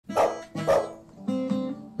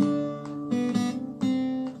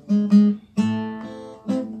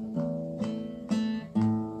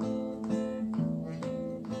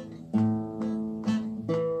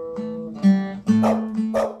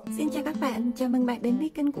Chào mừng bạn đến với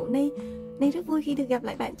kênh của Ni. Ni rất vui khi được gặp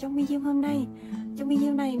lại bạn trong video hôm nay. Trong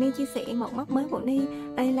video này Ni chia sẻ mẫu móc mới của Ni.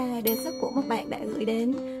 Đây là đề xuất của một bạn đã gửi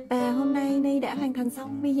đến, và hôm nay Ni đã hoàn thành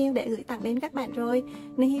xong video để gửi tặng đến các bạn rồi.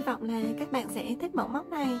 Ni hy vọng là các bạn sẽ thích mẫu móc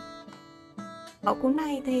này. Mẫu cuốn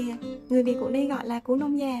này thì người Việt của Ni gọi là cuốn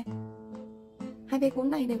ông già. Hai bé cuốn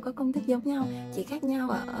này đều có công thức giống nhau, chỉ khác nhau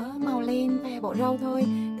ở màu len và bộ râu thôi.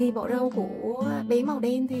 Thì bộ râu của bé màu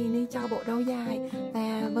đen thì Ni cho bộ râu dài,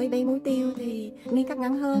 và với bé muối tiêu thì Ni cắt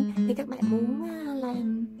ngắn hơn. Thì các bạn muốn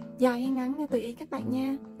làm dài hay ngắn thì tùy ý các bạn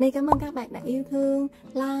nha. Ni cảm ơn các bạn đã yêu thương,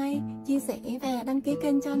 like, chia sẻ và đăng ký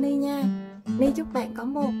kênh cho Ni nha. Ni chúc bạn có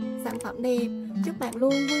một sản phẩm đẹp, chúc bạn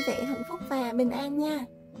luôn vui vẻ, hạnh phúc và bình an nha.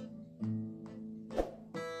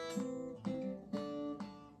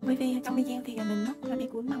 Trong video thì mình móc ra đi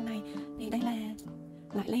cuốn màu này. Thì đây là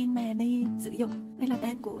loại len mà Ni sử dụng. Đây là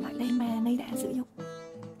tên của loại len mà Ni đã sử dụng.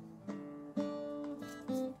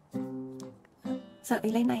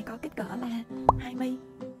 Sợi len này có kích cỡ là 2 mi,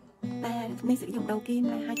 và Ni sử dụng đầu kim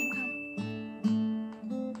là 2.0.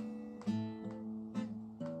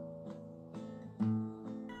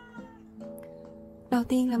 Đầu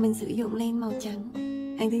tiên là mình sử dụng len màu trắng.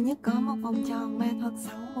 Hàng thứ nhất có một vòng tròn ma thuật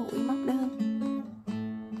 6 mũi móc đơn.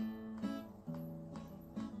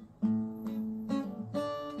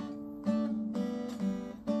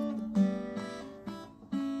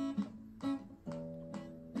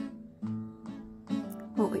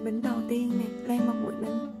 Mũi bính đầu tiên này, lên một mũi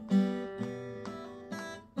bính,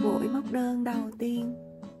 mũi móc đơn đầu tiên,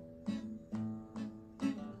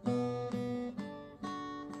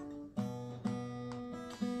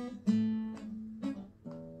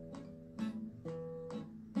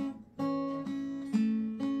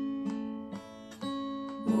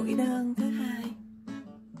 mũi đơn thứ hai,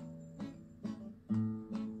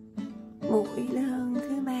 mũi đơn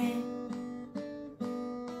thứ ba,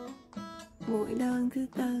 mũi đơn thứ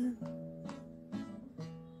tư,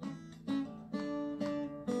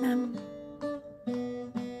 5,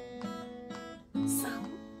 6.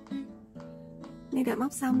 Ni đã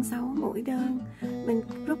móc xong 6 mũi đơn. Mình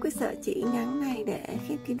rút cái sợi chỉ ngắn này để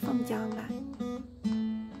khép kín vòng tròn lại.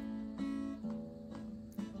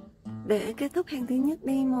 Để kết thúc hàng thứ nhất,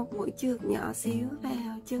 đi một mũi chược nhỏ xíu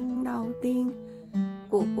vào chân đầu tiên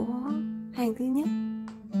của hàng thứ nhất.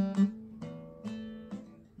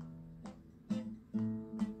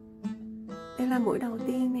 Đây là mũi đầu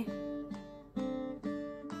tiên nè.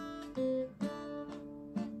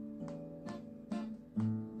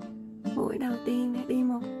 Mũi đầu tiên này, đi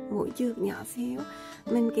một mũi chược nhỏ xíu.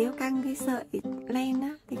 Mình kéo căng cái sợi len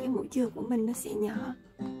á, thì cái mũi chược của mình nó sẽ nhỏ.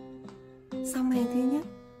 Xong hàng thứ nhất.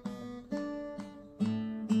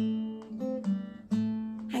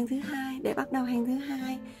 Hàng thứ hai, để bắt đầu hàng thứ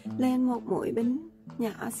hai, lên một mũi bính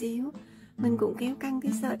nhỏ xíu. Mình cũng kéo căng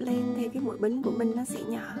cái sợi lên thì cái mũi bính của mình nó sẽ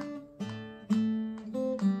nhỏ.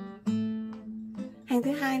 Hàng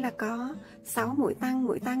thứ hai là có 6 mũi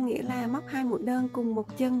tăng nghĩa là móc 2 mũi đơn cùng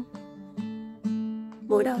một chân.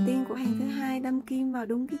 Mũi đầu tiên của hàng thứ hai đâm kim vào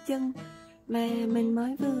đúng cái chân mà mình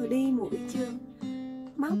mới vừa đi mũi chược,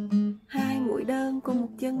 móc 2 mũi đơn cùng một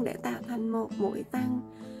chân để tạo thành một mũi tăng,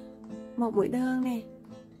 một mũi đơn nè.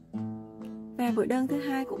 Và mũi đơn thứ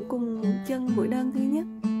hai cũng cùng chân mũi đơn thứ nhất.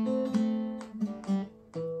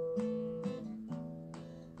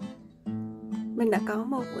 Mình đã có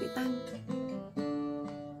một mũi tăng.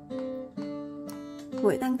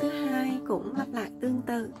 Mũi tăng thứ hai cũng lặp lại tương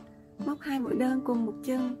tự, móc 2 mũi đơn cùng một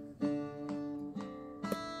chân.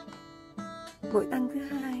 Mũi tăng thứ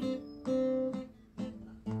hai,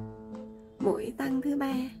 mũi tăng thứ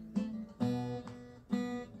ba,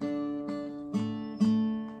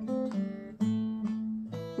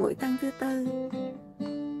 mũi tăng thứ tư,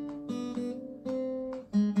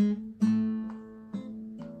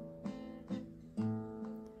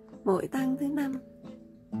 mũi tăng thứ 5,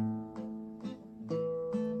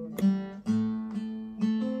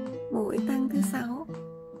 mũi tăng thứ 6,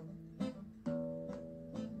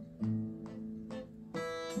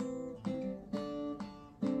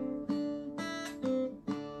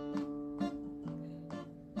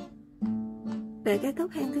 để kết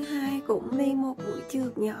thúc hàng thứ hai cũng đi một mũi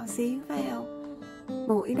chược nhỏ xíu vào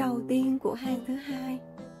mũi đầu tiên của hàng thứ hai.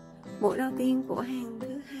 Mũi đầu tiên của hàng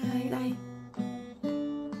thứ hai đây,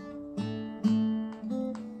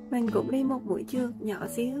 mình cũng đi một mũi chược nhỏ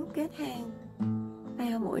xíu kết hàng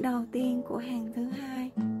vào mũi đầu tiên của hàng thứ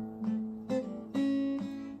hai.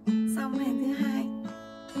 Xong hàng thứ hai.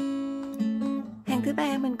 Hàng thứ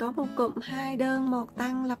ba mình có một cụm 2 đơn 1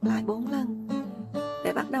 tăng lặp lại 4 lần.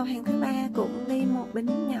 Để bắt đầu hàng thứ ba cũng đi một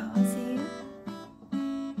bính nhỏ xíu.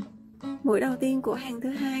 Mũi đầu tiên của hàng thứ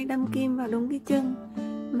hai đâm kim vào đúng cái chân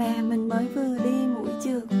mà mình mới vừa đi mũi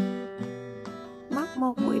trượt, móc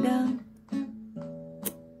một mũi đơn,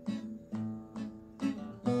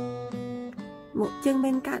 một chân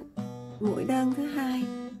bên cạnh, mũi đơn thứ hai,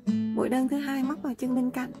 mũi đơn thứ hai móc vào chân bên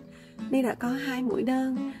cạnh. Đây đã có 2 mũi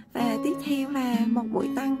đơn và tiếp theo là một mũi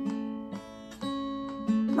tăng,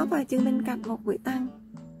 móc vào chân bên cạnh một mũi tăng.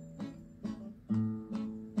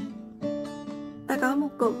 Ta có một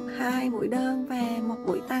cụm 2 mũi đơn và một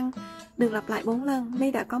mũi tăng được lặp lại 4 lần.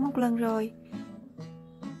 Đây đã có 1 lần rồi,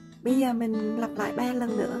 bây giờ mình lặp lại 3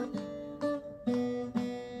 lần nữa.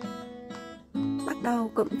 Bắt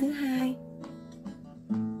đầu cụm thứ hai,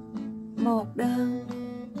 một đơn,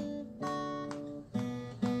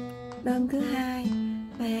 đơn thứ hai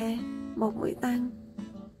và một mũi tăng.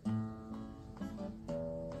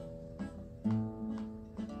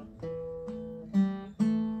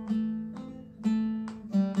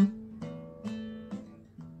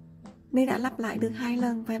 Đây đã lặp lại được 2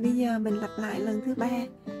 lần và bây giờ mình lặp lại lần thứ 3.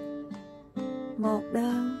 Một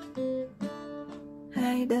đơn,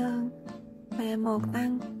 2 đơn và một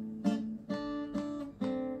tăng.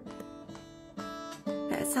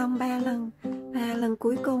 Đã xong 3 lần và lần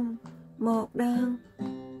cuối cùng một đơn,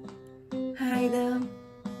 2 đơn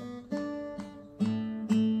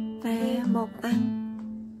và một tăng.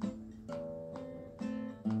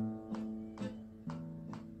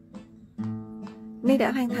 Ni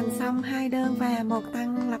đã hoàn thành xong 2 đơn và một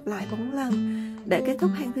tăng lặp lại 4 lần. Để kết thúc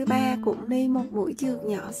hàng thứ 3 cũng đi một mũi trượt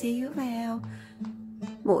nhỏ xíu vào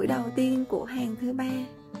mũi đầu tiên của hàng thứ 3.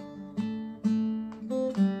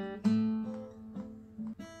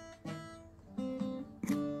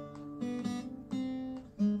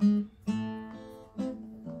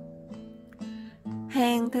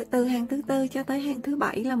 Từ hàng thứ 4 cho tới hàng thứ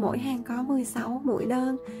 7 là mỗi hàng có 16 mũi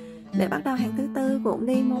đơn. Để bắt đầu hàng thứ 4 cũng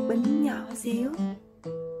đi một bính nhỏ xíu.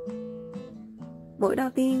 Mũi đầu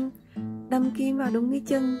tiên đâm kim vào đúng cái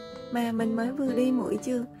chân mà mình mới vừa đi mũi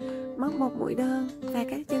trượt, móc một mũi đơn và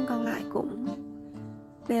các chân còn lại cũng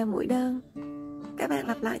đều mũi đơn. Các bạn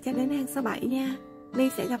lặp lại cho đến hàng số 7 nha. Ni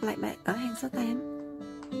sẽ gặp lại bạn ở hàng số 8.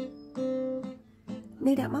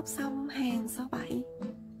 Ni đã móc xong hàng số 7.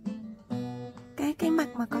 Cái mặt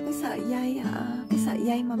mà có cái sợi dây ở cái sợi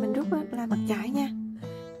dây mà mình rút là mặt trái nha.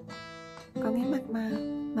 Còn cái mặt mà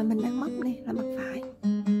mình đang móc này là mặt phải.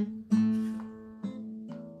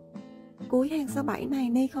 Cuối hàng số 7 này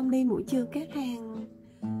Ni không đi mũi trượt kết hàng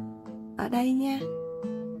ở đây nha,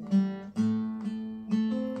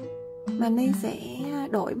 mà Ni sẽ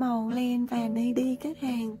đổi màu len và Ni đi kết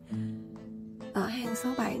hàng ở hàng số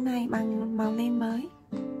 7 này bằng màu len mới.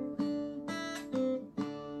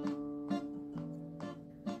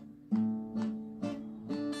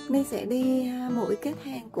 Ni sẽ đi mũi kết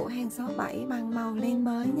hàng của hàng số 7 bằng màu len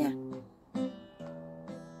mới nha.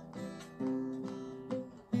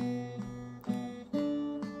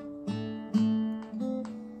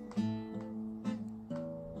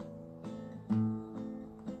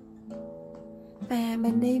 Và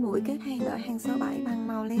mình đi mũi kết hàng ở hàng số 7 bằng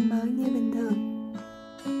màu len mới như bình thường.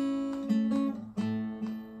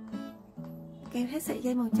 Kéo hết sợi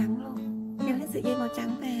dây màu trắng luôn. Kéo hết sợi dây màu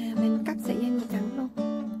trắng và mình cắt sợi dây màu trắng luôn.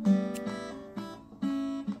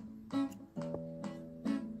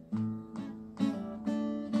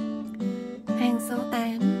 Hàng số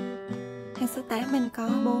 8. Hàng số 8 mình có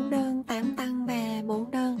 4 đơn, 8 tăng và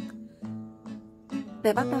 4 đơn.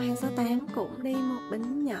 Để bắt đầu hàng số 8 cũng đi một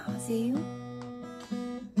bính nhỏ xíu.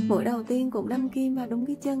 Mũi đầu tiên cũng đâm kim vào đúng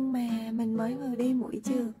cái chân mà mình mới vừa đi mũi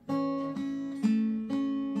trượt.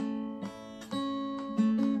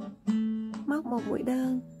 Móc một mũi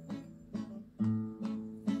đơn,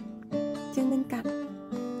 chân bên cạnh,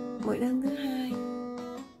 mũi đơn thứ hai,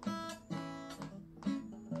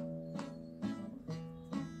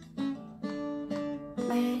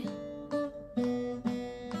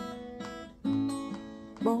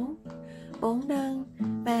 bốn đơn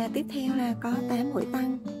và tiếp theo là có 8 mũi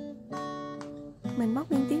tăng. Mình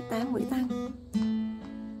móc liên tiếp 8 mũi tăng.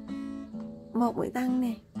 Một mũi tăng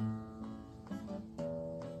nè,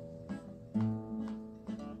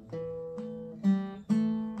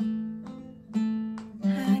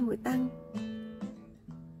 hai mũi tăng,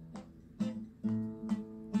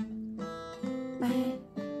 3,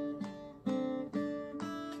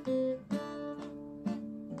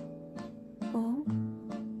 4,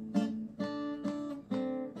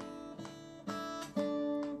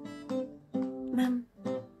 5,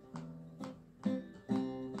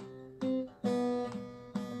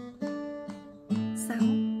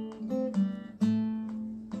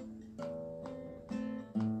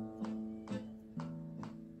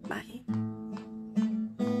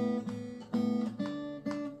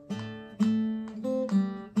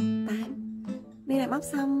 móc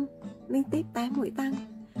xong liên tiếp 8 mũi tăng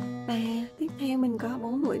và tiếp theo mình có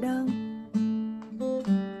 4 mũi đơn.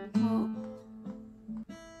 1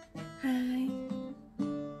 2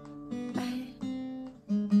 3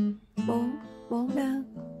 4, 4 đơn.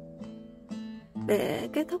 Để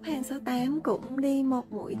kết thúc hàng số 8 cũng đi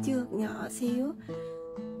một mũi chượt nhỏ xíu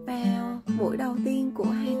vào mũi đầu tiên của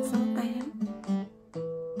hàng số 8.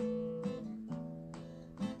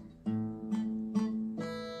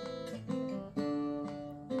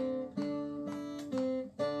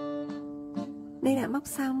 Đây đã móc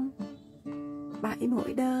xong 7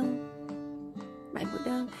 mũi đơn. 7 mũi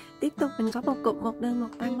đơn. Tiếp tục mình có một cụm một đơn một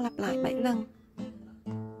tăng lặp lại 7 lần.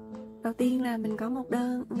 Đầu tiên là mình có một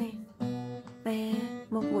đơn nè và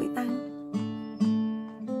một mũi tăng.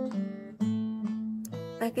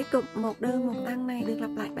 Và cái cụm một đơn một tăng này được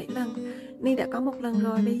lặp lại 7 lần. Ni đã có một lần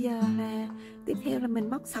rồi, bây giờ là tiếp theo là mình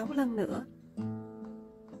móc 6 lần nữa.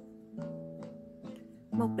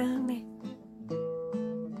 Một đơn nè,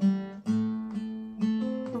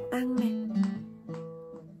 một tăng nè,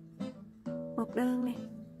 một đơn nè,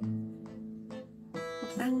 một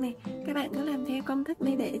tăng nè. Các bạn cứ làm theo công thức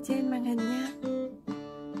Ni để trên màn hình nha.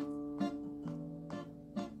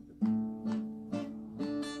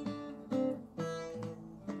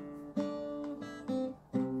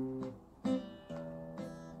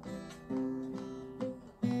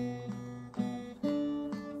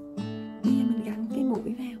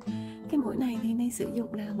 Sử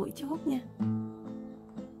dụng là mũi chốt nha.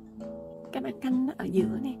 Các bạn canh nó ở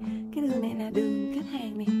giữa này. Cái đường này là đường khách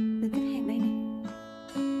hàng này, đường khách hàng đây này,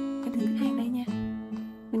 cái đường khách hàng đây nha.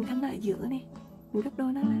 Mình canh nó ở giữa này, mình gấp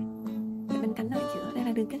đôi nó lại để mình canh nó ở giữa. Đây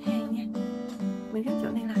là đường khách hàng nha. Mình gấp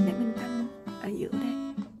chỗ này lại để mình canh ở giữa đây.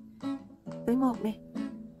 Tới 1 này.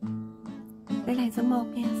 Đây là số 1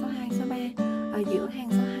 nha, số 2, số 3. Ở giữa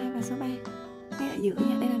hàng số 2 và số 3. Ngay ở giữa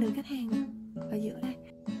nha, đây là đường khách hàng nha. Ở giữa đây.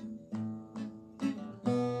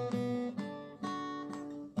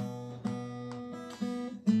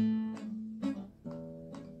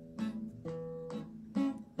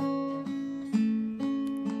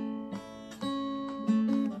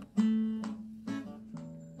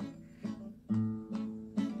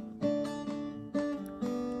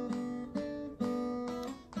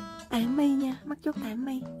 My nha, mắc chốt 8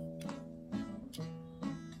 my.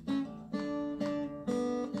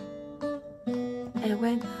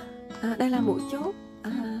 Quên, đây là mũi chốt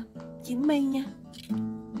 9 my nha.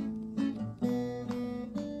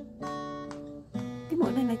 Cái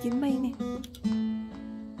mũi này là 9 my nè.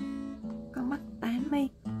 Còn mắc 8 my,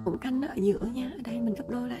 cũng canh nó ở giữa nha. Ở đây mình gấp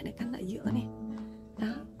đôi lại để canh ở giữa nè.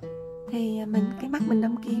 Đó. Thì mình cái mắt mình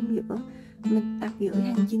đâm kim giữa, mình đặt giữa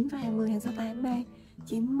hàng 9 và hàng 10, hàng số 8 đây.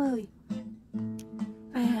 9, 10.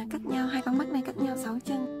 Và cách nhau, hai con mắt này cách nhau 6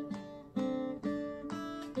 chân.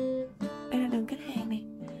 Đây là đường khách hàng này.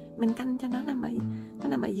 Mình canh cho nó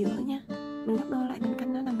nằm ở giữa nha. Mình gấp đôi lại, mình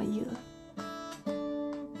canh nó nằm ở giữa.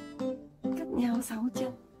 Cách nhau 6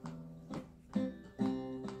 chân.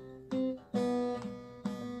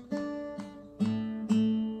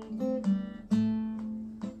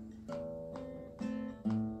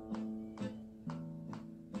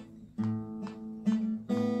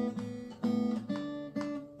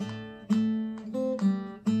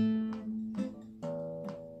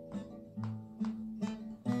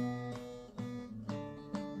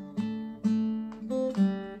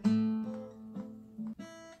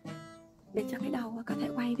 Để cho cái đầu có thể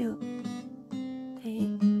quay được thì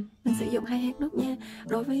mình sử dụng 2 hạt nút nha.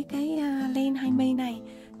 Đối với cái len 2 my này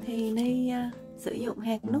thì Ni sử dụng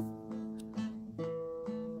hạt nút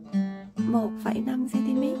 1,5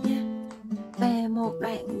 cm nha. Và một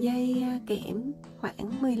đoạn dây kẽm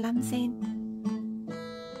khoảng 15 cm.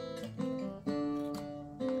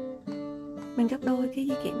 Mình gấp đôi cái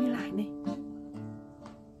dây kẽm này lại này.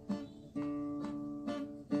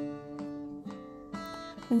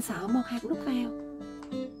 Mình xỏ một hạt nút vào.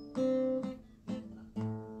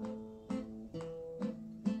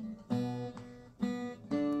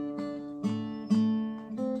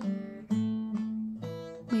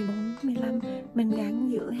 Mình gắn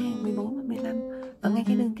giữa hàng 14 và 15 ở ngay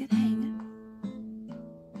cái đường kết hàng á.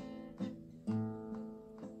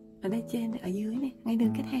 Ở đây trên, ở dưới này, ngay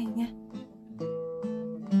đường kết hàng nha.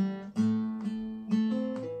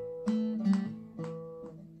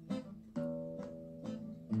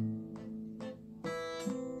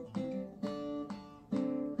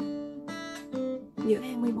 Giữa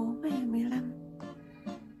hàng 14 và hàng 15.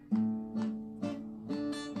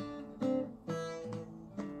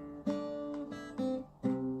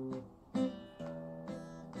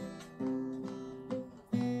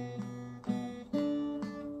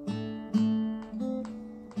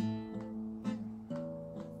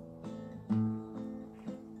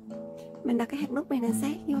 mình đặt cái hạt nút này là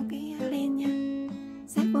sát vô cái len nha,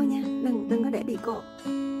 sát vô nha, đừng có để bị cộm,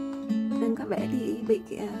 đừng có để bị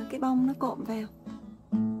cái bông nó cộm vào.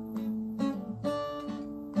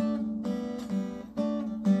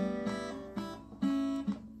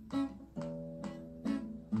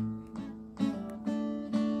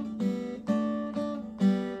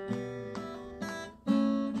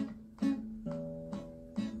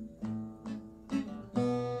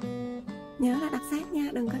 Nhớ là đặt sát nha,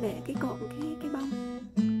 đừng có để cái cộm cái bông.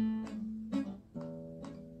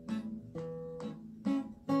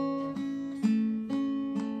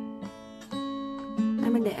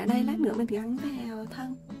 Mình để ở đây, lát nữa mình gắn vào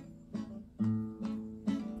thân.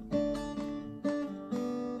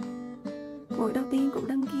 Mũi đầu tiên cũng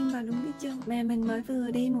đâm kim vào đúng cái chân mà mình mới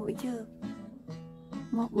vừa đi mũi chưa.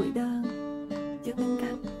 Một mũi đơn, chân bên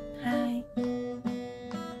cạnh, 2,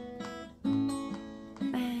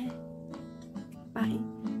 3, 7.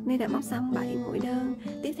 Nay đã móc xong 7 mũi đơn.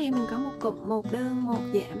 Tiếp theo mình có một cụm, một đơn, một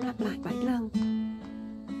giảm, lặp lại 7 lần.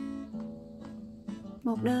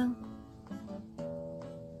 Một đơn,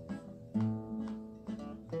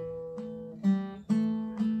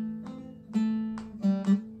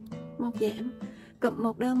 một giảm. Cụm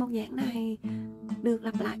một đơn một giảm này được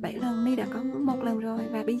lặp lại 7 lần. Ni đã có một lần rồi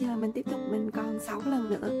và bây giờ mình tiếp tục, mình còn 6 lần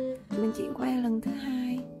nữa. Mình chuyển qua lần thứ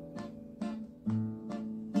 2.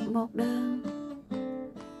 Một đơn,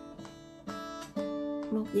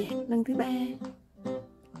 một giảm. Lần thứ 3,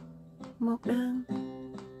 một đơn,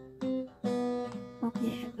 một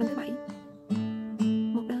giảm. Lần thứ 7,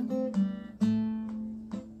 một đơn,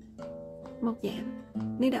 một giảm.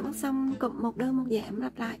 Ni đã móc xong cụm một đơn một giảm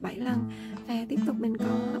lặp lại 7 lần và tiếp tục mình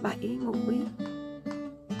có 7 mũi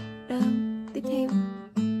đơn tiếp theo.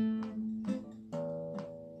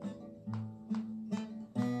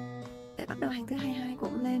 Để bắt đầu hàng thứ 22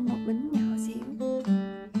 cũng lên một bính nhỏ xíu.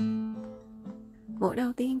 Mũi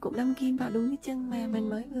đầu tiên cũng đâm kim vào đúng cái chân mà mình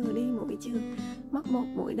mới vừa đi mũi chưa. Móc một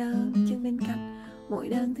mũi đơn chân bên cạnh, mũi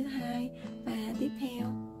đơn thứ 2 và tiếp theo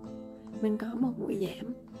mình có một mũi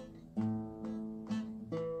giảm.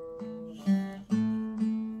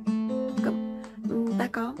 Ta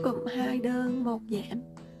có cụm 2 đơn 1 giảm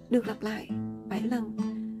được lặp lại 7 lần.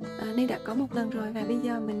 Nay đã có một lần rồi và bây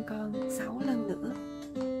giờ mình còn 6 lần nữa.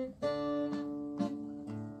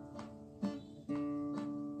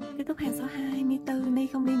 Kết thúc hàng số 24. Ni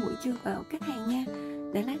không đi mũi trượt ở kết hàng nha,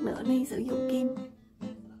 để lát nữa Ni sử dụng kim.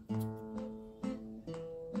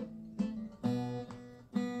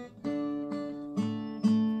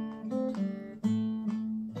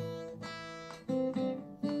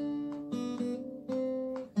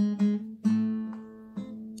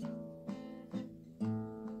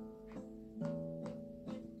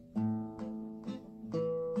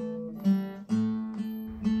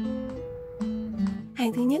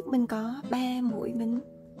 Hàng thứ nhất mình có 3 mũi bính.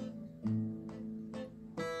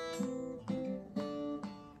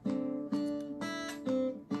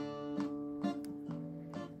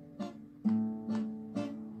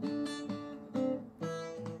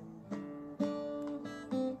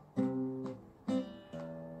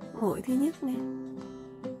 Mũi thứ nhất nè,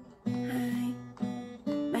 2,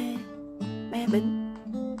 3 bính.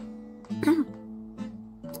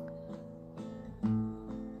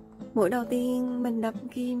 Mũi đầu tiên mình đập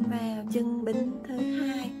kim vào chân bính thứ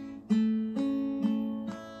 2.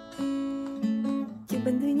 Chân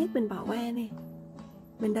bính thứ nhất mình bỏ qua nè,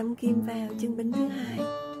 mình đâm kim vào chân bính thứ 2.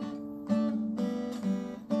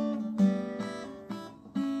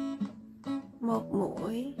 Một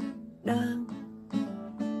mũi đơn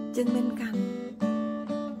chân bên cạnh,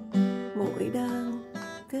 mũi đơn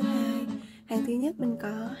thứ 2. Hàng thứ nhất mình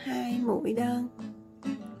có 2 mũi đơn.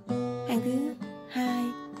 Hàng thứ 2,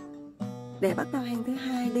 để bắt đầu hàng thứ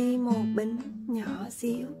 2 đi một bính nhỏ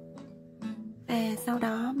xíu và sau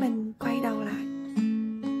đó mình quay đầu lại.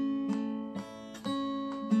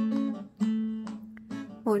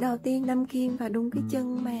 Mũi đầu tiên đâm kim vào đúng cái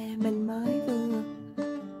chân mà mình mới vừa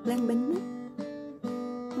lên bính,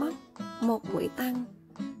 móc một mũi tăng,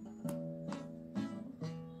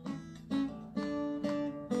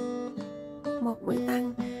 một mũi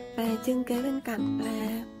tăng và chân kế bên cạnh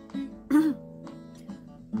là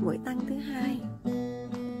mũi tăng thứ 2.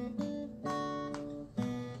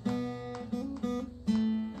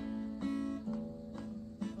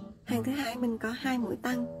 Hàng thứ 2 mình có 2 mũi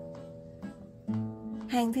tăng.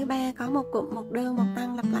 Hàng thứ 3 có một cụm một đơn một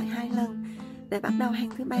tăng lặp lại 2 lần. Để bắt đầu hàng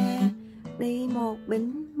thứ 3 đi một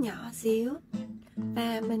bính nhỏ xíu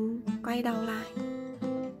và mình quay đầu lại.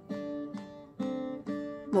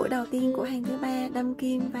 Mũi đầu tiên của hàng thứ 3 đâm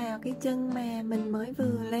kim vào cái chân mà mình mới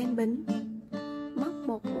vừa lên bính, móc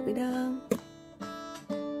một mũi đơn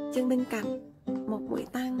chân bên cạnh, một mũi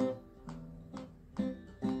tăng,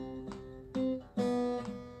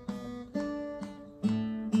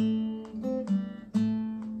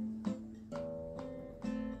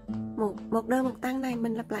 một đơn một tăng này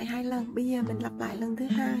mình lặp lại 2 lần. Bây giờ mình lặp lại lần thứ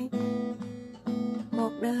hai,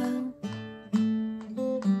 một đơn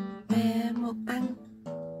và một tăng.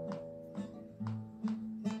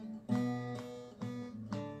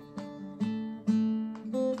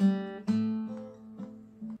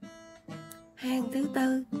 Hàng thứ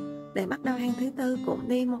tư, để bắt đầu hàng thứ tư cũng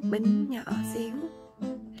đi một bính nhỏ xíu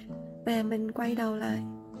và mình quay đầu lại.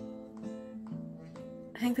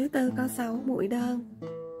 Hàng thứ tư có 6 mũi đơn.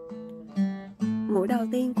 Mũi đầu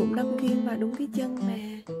tiên cũng đâm kim vào đúng cái chân mà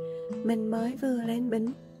mình mới vừa lên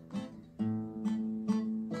bính.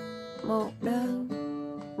 Một đơn,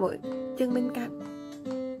 mũi chân bên cạnh,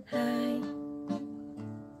 2,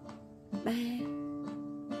 3,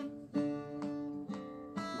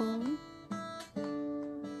 4,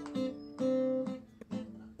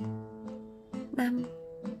 5,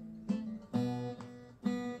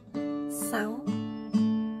 6.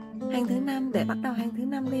 Hàng thứ 5, để bắt đầu hàng thứ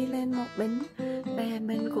 5 đi lên một bính và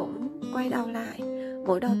mình cũng quay đầu lại.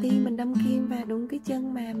 Mũi đầu tiên mình đâm kim vào đúng cái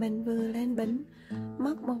chân mà mình vừa lên bính,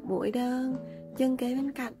 móc một mũi đơn, chân kế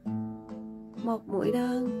bên cạnh, một mũi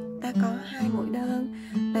đơn, ta có 2 mũi đơn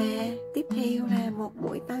và tiếp theo là một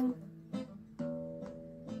mũi tăng.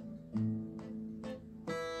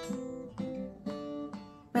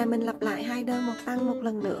 Và mình lặp lại 2 đơn một tăng một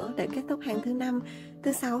lần nữa để kết thúc hàng thứ 5,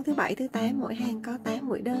 thứ 6, thứ 7, thứ 8, mỗi hàng có 8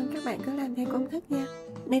 mũi đơn. Các bạn cứ làm theo công thức nha.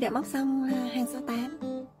 Đây đã móc xong hàng số 8.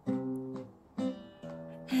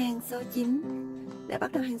 Hàng số 9, để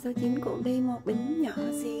bắt đầu hàng số 9 cũng đi một bính nhỏ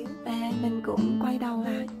xíu và mình cũng quay đầu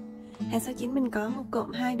lại. Hàng số 9 mình có một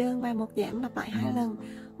cụm 2 đơn và một giảm, lặp lại 2 lần.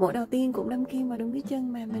 Mũi đầu tiên cũng đâm kim vào đúng cái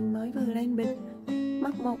chân mà mình mới vừa lên bính,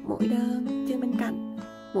 móc một mũi đơn chân bên cạnh.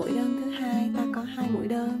 Mũi đơn thứ hai ta có 2 mũi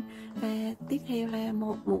đơn và tiếp theo là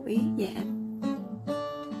một mũi giảm.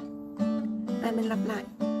 Và mình lặp lại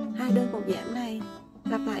 2 đơn một giảm này,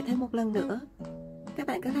 lặp lại thêm một lần nữa. Các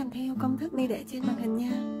bạn cứ làm theo công thức đi để trên màn hình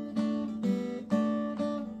nha.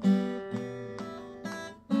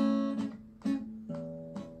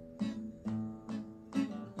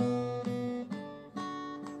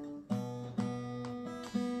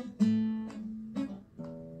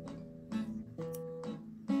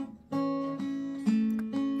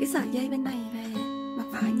 Cái sợi dây bên này là mặt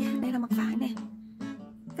phải nha, đây là mặt phải nè.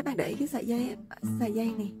 Các bạn để ý cái sợi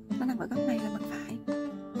dây này, nó nằm ở góc này là mặt phải,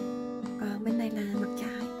 còn bên này là mặt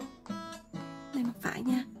trái, đây mặt phải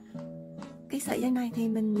nha. Cái sợi dây này thì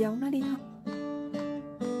mình giấu nó đi thôi.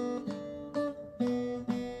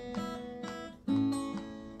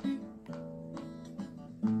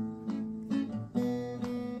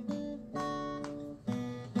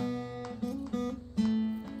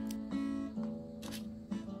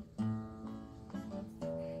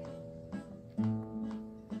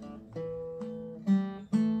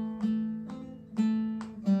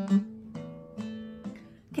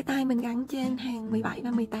 Cái tay mình gắn trên hàng 17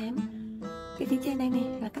 và 18. Cái phía trên đây này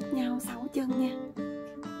là cách nhau 6 chân nha.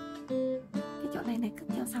 Cái chỗ này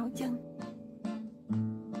cách nhau 6 chân.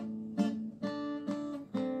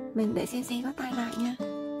 Mình để xéo tay lại nha.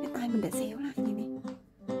 Cái tay mình để xéo lại như này.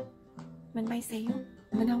 Mình bay xéo,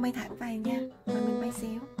 mình không bay thẳng vào nha, mà mình bay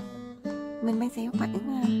xéo. Mình bay xéo khoảng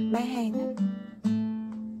 3 hàng á.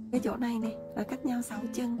 Cái chỗ này là cách nhau 6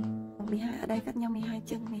 chân. 12 ở đây cách nhau 12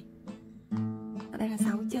 chân này. Ở đây là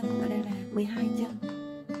 6 chân, ở đây là 12 chân.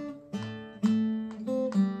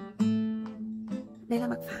 Đây là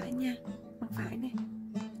mặt phải nha, mặt phải này.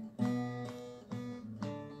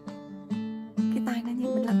 Cái tay nó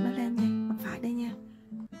như mình lật nó lên nha, mặt phải đây nha.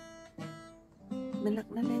 Mình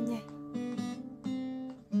lật nó lên nha.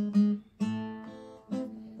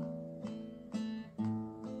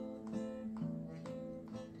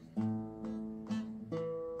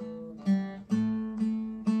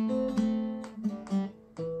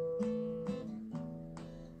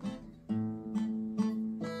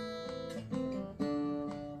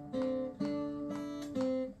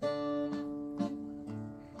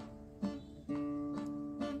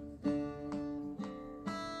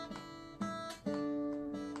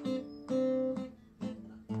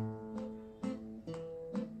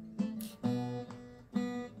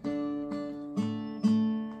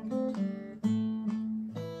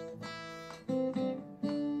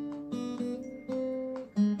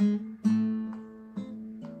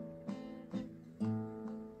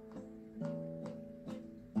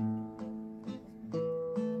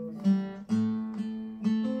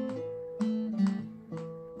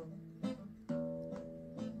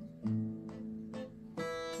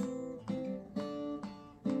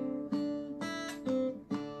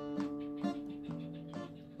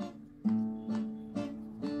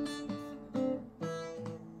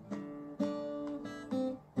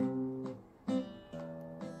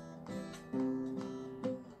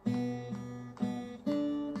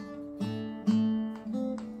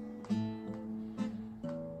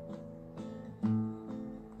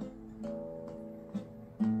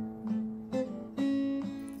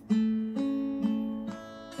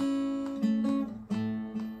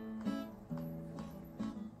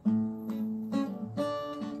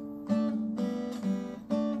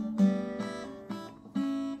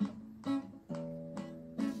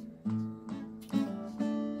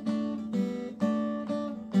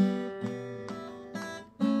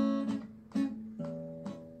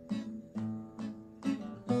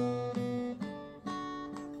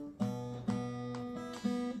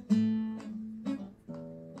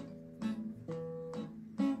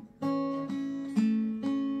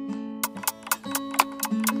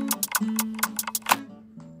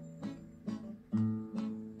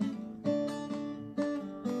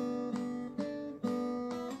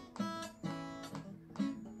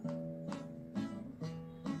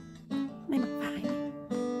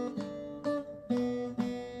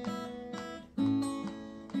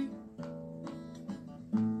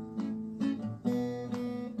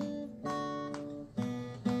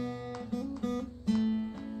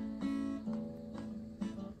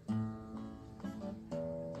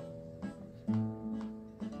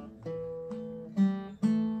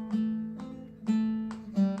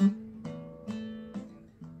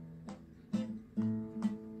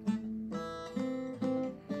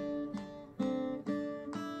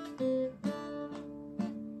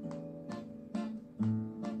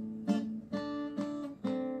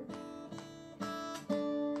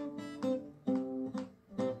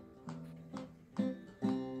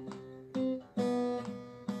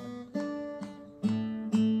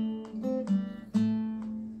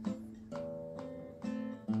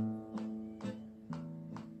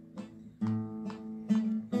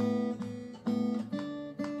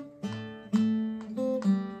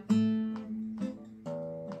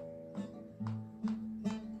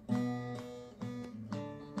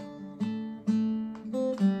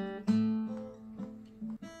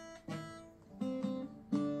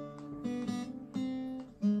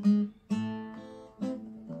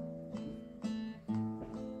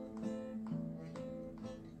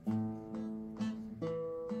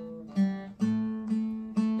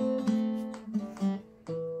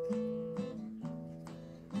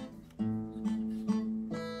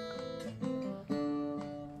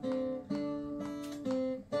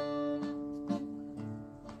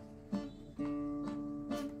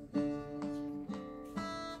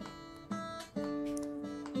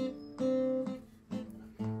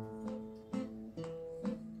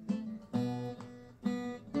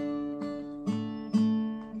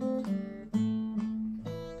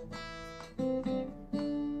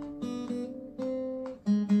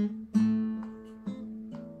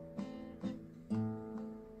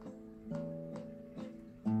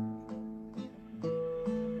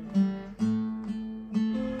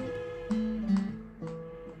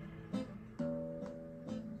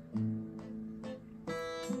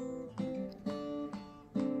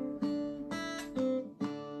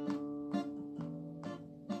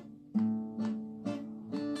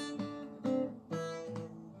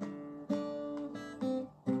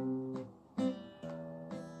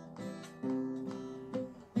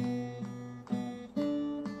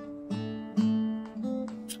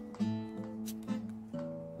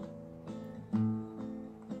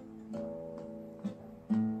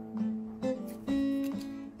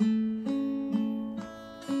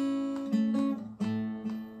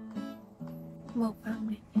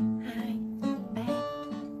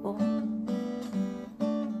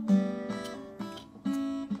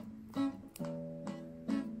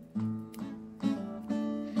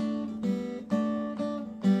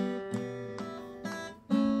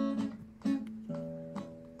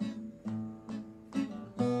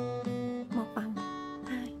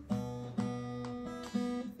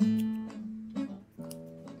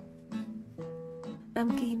 đâm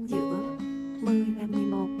kim giữa 10 và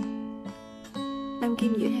 11, đâm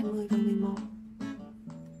kim giữa hàng 10 và 11.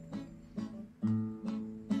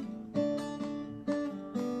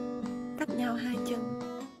 Cách nhau 2 chân.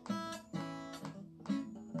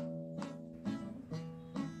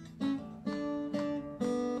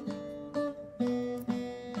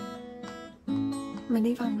 Mình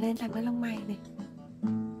đi vòng lên làm cái lông mày này.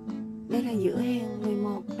 Đây là giữa hàng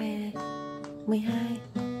 11 và 12.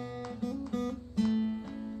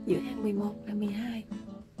 Giữa hàng 11 và 12.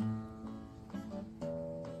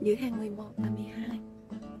 Giữa hàng 11 và 12.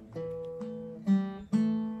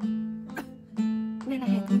 Đây là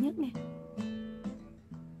hàng thứ nhất nè.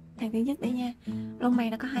 Hàng thứ nhất đây nha. Lông mày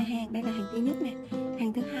nó có 2 hàng, đây là hàng thứ nhất nè.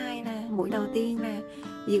 Hàng thứ hai là mũi đầu tiên là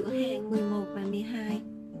giữa hàng 11 và 12.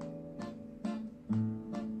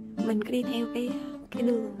 Mình cứ đi theo cái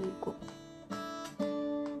đường của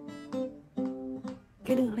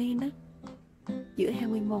cái đường lên đó, giữa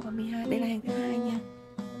hàng 11 và 12. Đây là hàng thứ hai nha.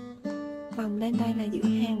 Vòng lên đây là giữa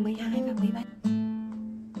hàng 12 và 13.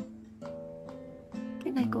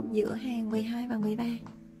 Cái này cũng giữa hàng 12 và 13.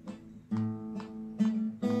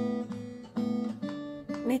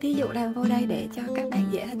 Nên thí dụ làm vô đây để cho các bạn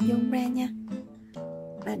dễ hình dung ra nha,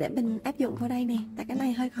 và để mình áp dụng vô đây nè. Tại cái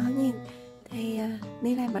này hơi khó nhìn thì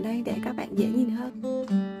đi làm ở đây để các bạn dễ nhìn hơn.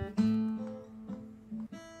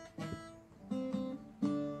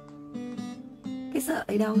 Cái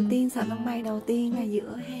sợi đầu tiên, sợi lông mày đầu tiên là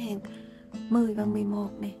giữa hàng 10 và 11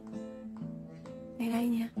 này. Đây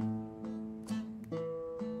nha.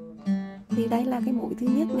 Thì đây là cái mũi thứ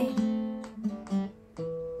nhất nè.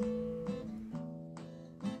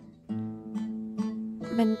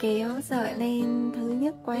 Mình kéo sợi len thứ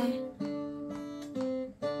nhất qua.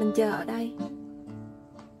 Mình chờ ở đây.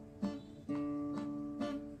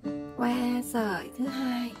 Qua sợi thứ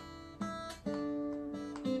hai.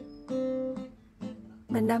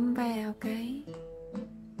 Mình đâm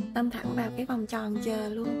thẳng vào cái vòng tròn chờ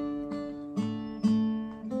luôn.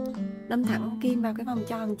 Đâm thẳng kim vào cái vòng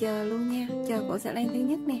tròn chờ luôn nha. Chờ của sợi len thứ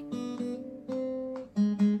nhất nè.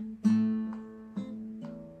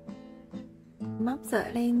 Móc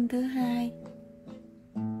sợi len thứ hai.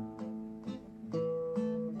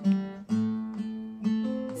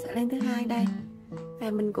 Sợi len thứ hai đây.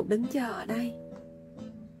 Và mình cũng đứng chờ ở đây.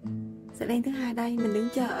 Sợi len thứ hai đây, mình đứng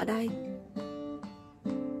chờ ở đây.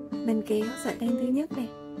 Mình kéo sợi len thứ nhất này,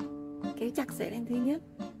 kéo chặt sợi len thứ nhất,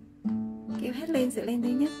 kéo hết lên sợi len thứ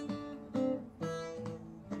nhất.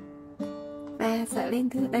 Và sợi len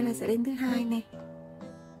đây là sợi len thứ hai này.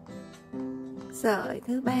 Sợi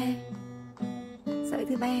thứ ba. Sợi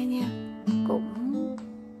thứ ba nha.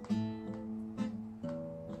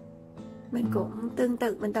 Mình cũng tương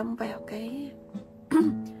tự, mình đâm vào cái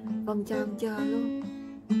vòng tròn chờ luôn.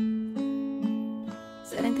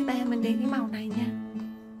 Sợi len thứ ba mình đến cái màu này nha.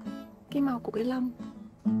 Cái màu của cái lông.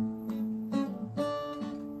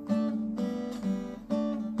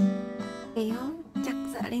 Kéo chặt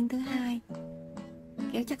sợi len thứ hai.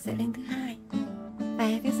 Kéo chặt sợi len thứ hai.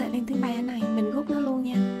 Và cái sợi len thứ ba này mình gút nó luôn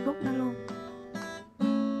nha. Gút nó luôn.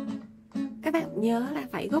 Các bạn nhớ là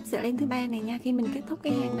phải gút sợi len thứ ba này nha. Khi mình kết thúc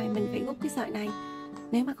cái hàng này mình phải gút cái sợi này.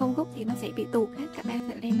 Nếu mà không gút thì nó sẽ bị tuột hết cả 3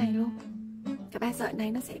 sợi len này luôn. Cả 3 sợi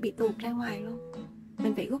này nó sẽ bị tuột ra ngoài luôn.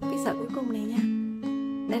 Mình phải gút cái sợi cuối cùng này nha.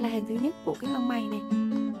 Đây là hàng thứ nhất của cái lông mày này.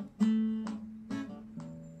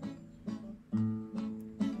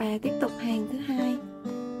 Và tiếp tục hàng thứ hai.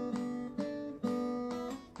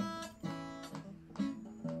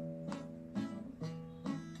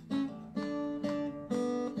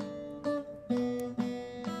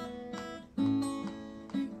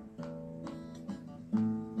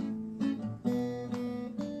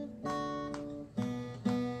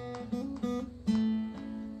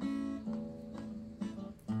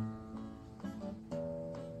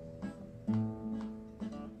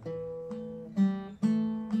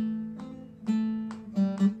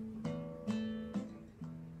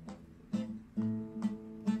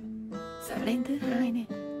 Sợi len thứ hai nè,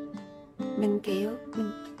 mình kéo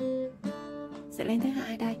sợi len thứ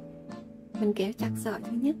hai đây, mình kéo chặt sợi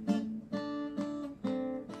thứ nhất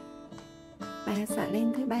và sợi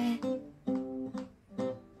len thứ ba.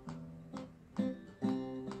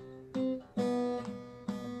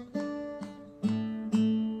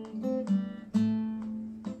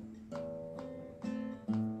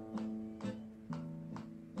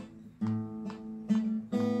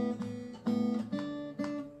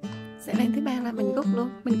 Sợi len thứ ba là mình gút luôn,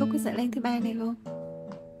 mình gút cái sợi len thứ ba này luôn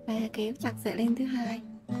và kéo chặt sợi len thứ hai.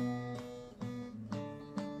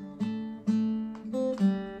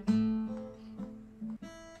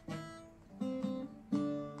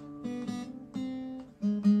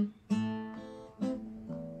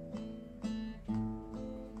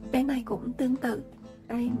 Len này cũng tương tự,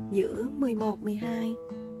 đây giữa 11, 12.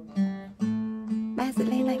 3 sợi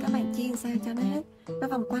len này các bạn chia sao cho nó hết, nó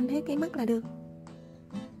vòng quanh hết cái mắt là được.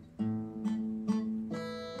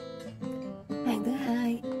 Hàng thứ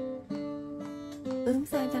hai ướm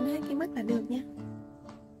sao cho nó hết cái mắt là được nha.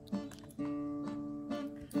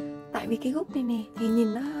 Tại vì cái gút này nè thì nhìn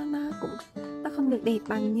nó không được đẹp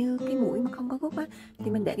bằng như cái mũi mà không có gút á,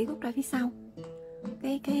 thì mình để cái gút ra phía sau.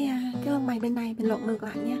 Cái lông mày bên này mình lộn ngược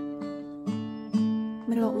lại nha,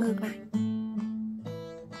 mình lộn ngược lại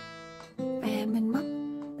và mình móc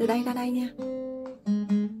từ đây ra đây nha.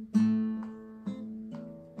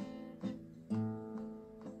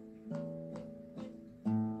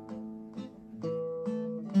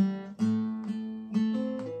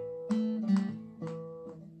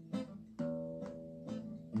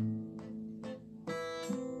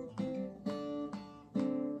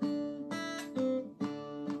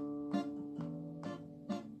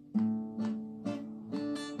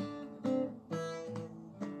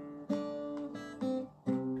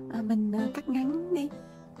 Mình cắt ngắn đi.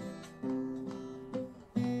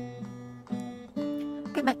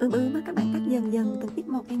 Các bạn ướm á, các bạn cắt dần dần từng ít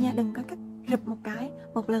một nha, đừng có cắt rụp một cái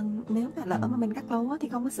một lần. Nếu mà lỡ mà mình cắt lâu á, thì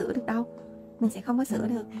không có sửa được đâu, mình sẽ không có sửa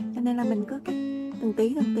được, cho nên là mình cứ cắt từng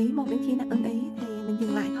tí một, đến khi nào ưng ý thì mình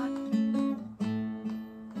dừng lại thôi.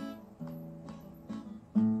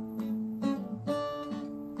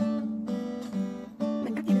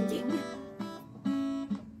 Mình cắt theo đường chuyển nè.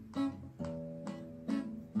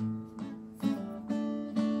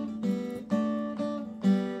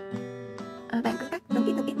 Bạn cứ cắt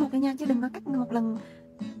từng ít một thôi nha, chứ đừng có cắt một lần.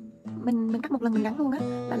 Mình cắt một lần mình gắn luôn á,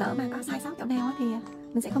 và lỡ mà có sai sót chỗ nào á thì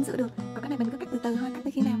mình sẽ không sửa được. Còn cái này mình cứ cắt từ từ thôi, cắt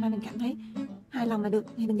tới khi nào mà mình cảm thấy hài lòng là được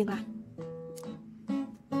thì mình dừng lại.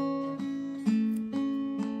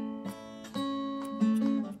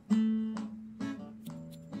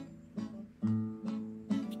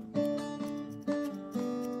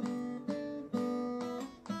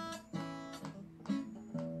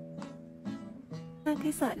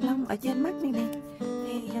 Cái sợi lông ở trên mắt này nè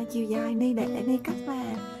thì chiều dài đi để đi cắt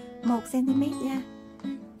là 1 cm nha.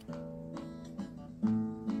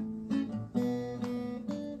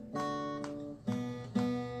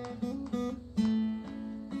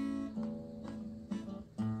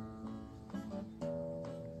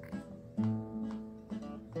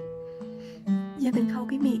 Giờ mình khâu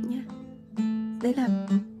cái miệng nha.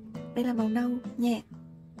 Đây là màu nâu nhạt.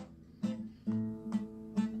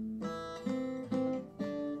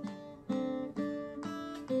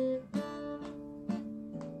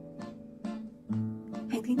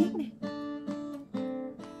 Hàng thứ nhất nè,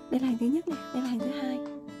 đây là hàng thứ nhất nè, đây là hàng thứ hai.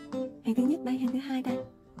 Hàng thứ nhất đây, hàng thứ hai đây.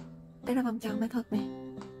 Đây là vòng tròn ma thuật nè.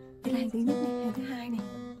 Đây là hàng thứ nhất nè, hàng thứ hai nè.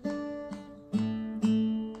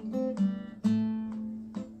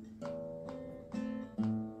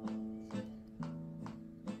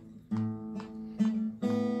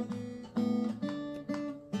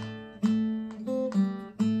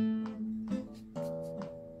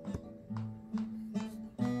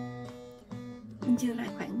 Mình chừa lại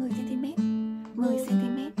khoảng 10 cm. 10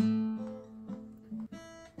 cm.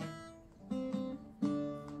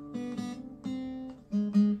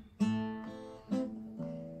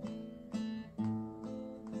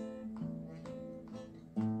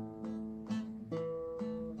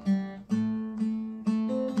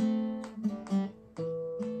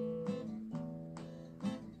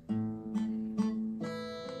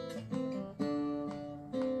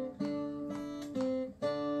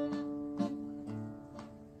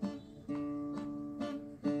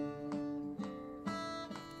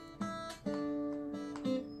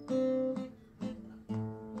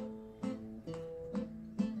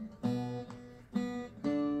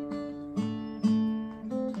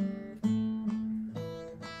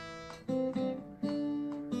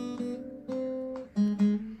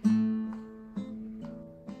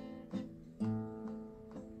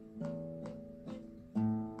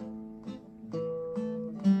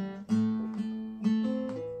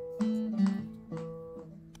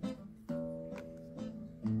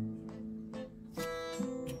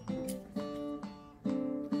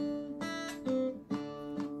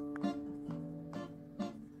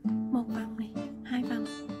 Một vòng này, 2 vòng.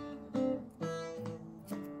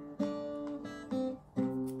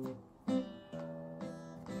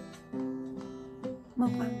 Một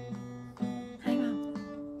vòng, 2 vòng.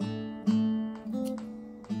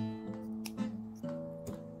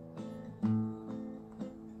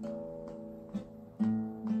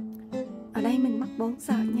 Ở đây mình mắc 4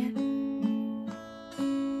 sợi nha.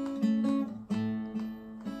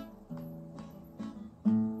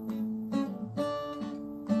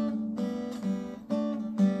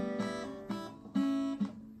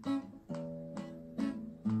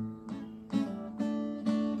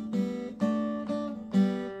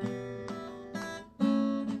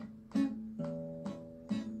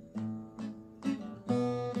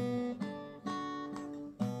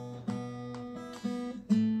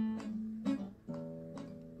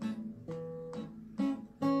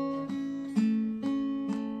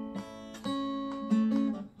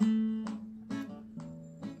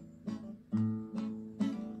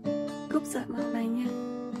 cúp sợi màu này nha.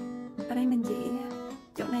 Ở đây mình chỉ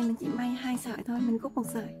chỗ này mình chỉ may 2 sợi thôi, mình cúp 1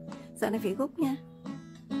 sợi. Sợi này phải cúp nha,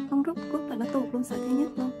 không rút cúp là nó tuột luôn sợi thứ nhất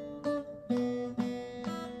luôn.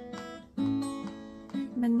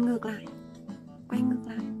 Mình ngược lại, quay ngược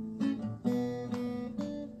lại.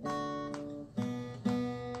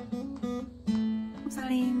 Không sao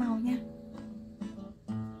le màu nha.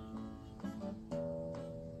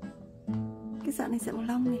 Cái sợi này sợi màu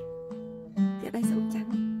lông này, thì ở đây sợi màu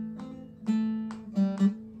trắng.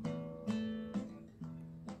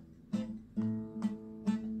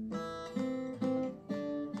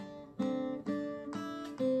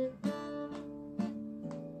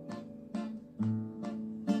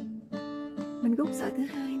 Mình rút sợi thứ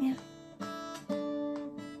hai nha,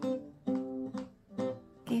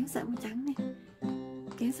 kéo sợi màu trắng này,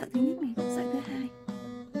 kéo sợi thứ nhất này, rút sợi thứ hai.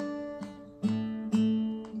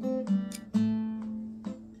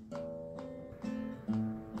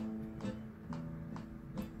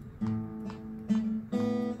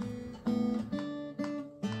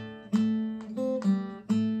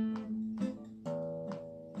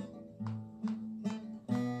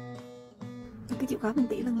 Cái chịu khó mình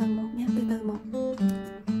tỉ lần một nha, từ từ một.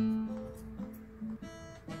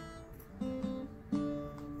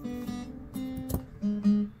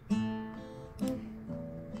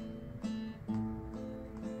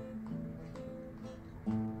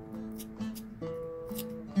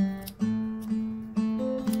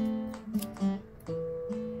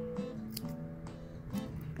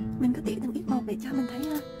 Mình cứ tỉ từng ít một để cho mình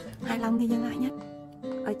thấy hài lòng thì dừng lại nhé.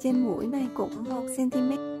 Ở trên mũi này cũng 1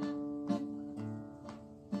 cm.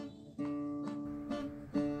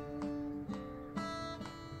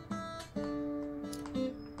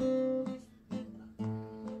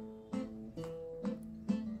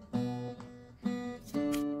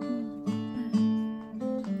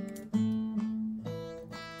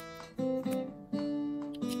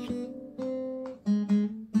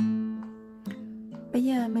 Bây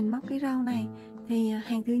giờ mình móc cái rau này thì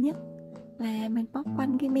hàng thứ nhất là mình móc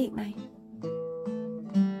quanh cái miệng này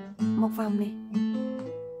một vòng này,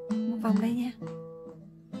 một vòng đây nha,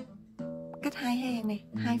 cách 2 hàng này,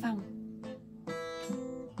 2 vòng,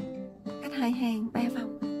 cách 2 hàng 3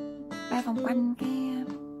 vòng, 3 vòng quanh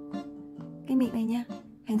cái miệng này nha.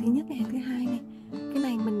 Hàng thứ nhất là hàng thứ hai này, cái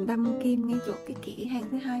này mình đâm kim ngay chỗ cái kẽ hàng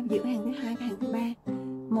thứ hai, giữa hàng thứ hai và hàng thứ ba,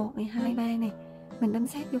 1 này, 2, 3 này, mình đâm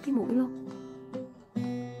sát vô cái mũi luôn.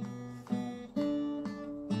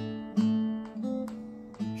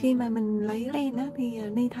 Khi mà mình lấy len á thì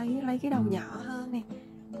Ni thấy lấy cái đầu nhỏ hơn này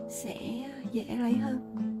sẽ dễ lấy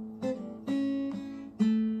hơn.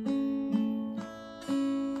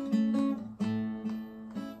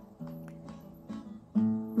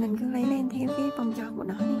 Mình cứ lấy len theo cái vòng tròn của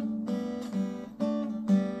nó đi.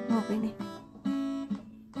 Một đây này.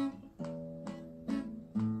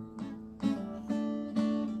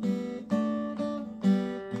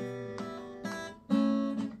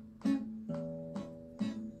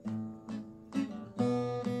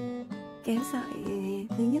 Kéo sợi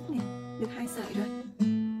thứ nhất này, được 2 sợi rồi.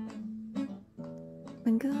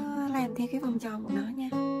 Mình cứ làm theo cái vòng tròn của nó nha.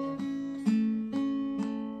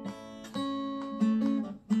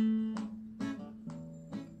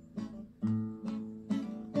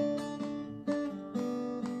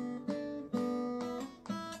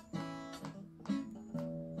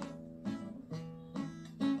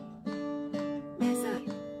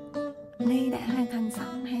 Ni đã hoàn thành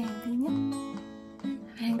xong hàng thứ nhất,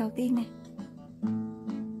 hàng đầu tiên này.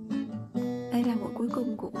 Đây là mũi cuối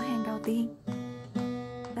cùng của hàng đầu tiên.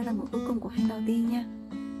 Đây là mũi cuối cùng của hàng đầu tiên nha.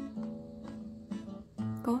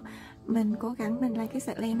 Mình cố gắng mình lấy cái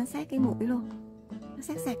sợi len nó sát cái mũi luôn, nó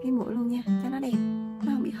sát cái mũi luôn nha, cho nó đẹp,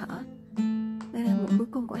 nó không bị hở. Đây là mũi cuối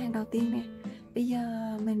cùng của hàng đầu tiên nè. Bây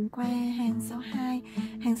giờ mình qua hàng số 2.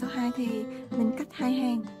 Hàng số 2 thì mình cắt 2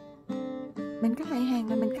 hàng. Mình cắt 2 hàng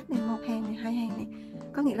là mình cắt này 1 hàng này, 2 hàng này.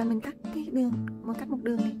 Có nghĩa là mình cắt cái đường, cắt một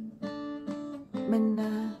đường này.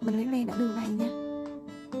 Mình lấy len ở đường này nha.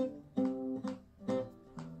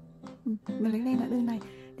 Mình lấy len ở đường này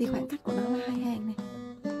thì khoảng cách của nó là 2 hàng này.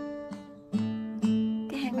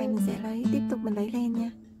 Cái hàng này mình sẽ tiếp tục mình lấy len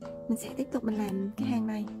nha. Mình sẽ tiếp tục mình làm cái hàng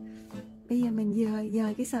này. Bây giờ mình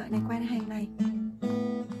dời cái sợi này qua hàng này.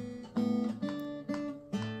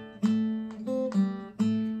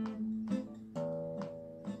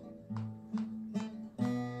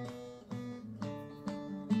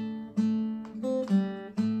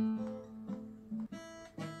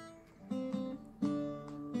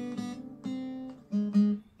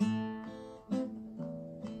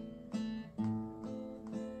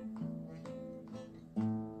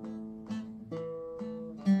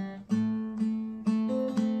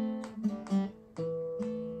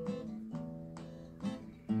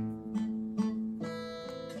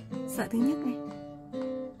 sợi thứ nhất này,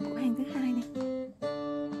 của hàng thứ hai này.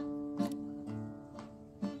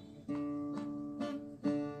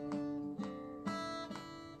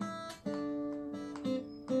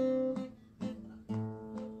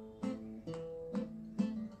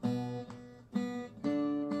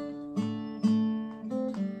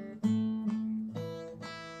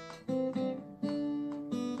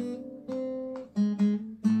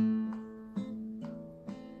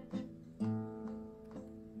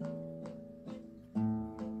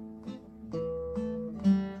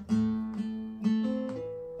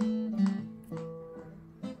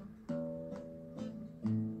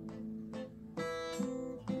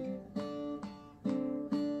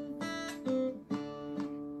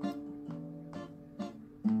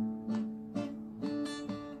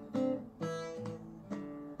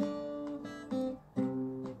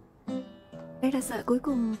 Đây là sợi cuối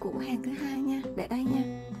cùng của hàng thứ hai nha, để đây nha,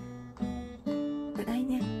 ở đây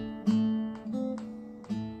nha.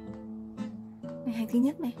 Này, hàng thứ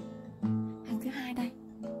nhất này, hàng thứ hai đây.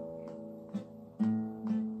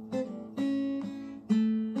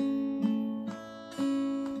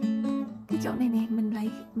 Cái chỗ này nè, mình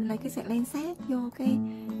lấy cái sợi len sát vô cái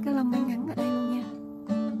lông ngắn ngắn ở đây luôn nha.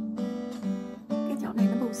 Cái chỗ này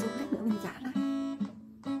nó bù xuống, lát nữa mình trả lại.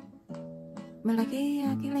 Mình lấy cái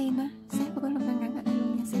len đó sát vào cái lông ngắn ngắn ở đây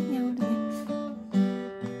luôn nha, sát nhau luôn nha.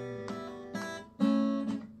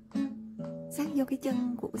 Sát vô cái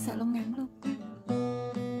chân của sợi lông ngắn luôn.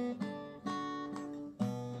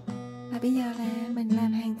 Và bây giờ là mình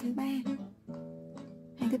làm hàng thứ ba.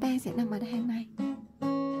 Hàng thứ ba sẽ nằm ở hàng này.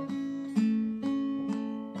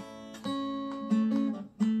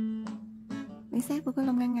 Mình sát vào cái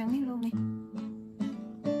lông ngắn ngắn này luôn này.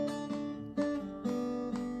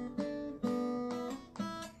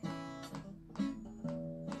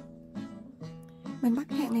 Mình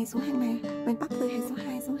bắt hàng này xuống hàng này, mình bắt từ hàng số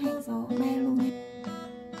 2 xuống hàng số 3 luôn nha.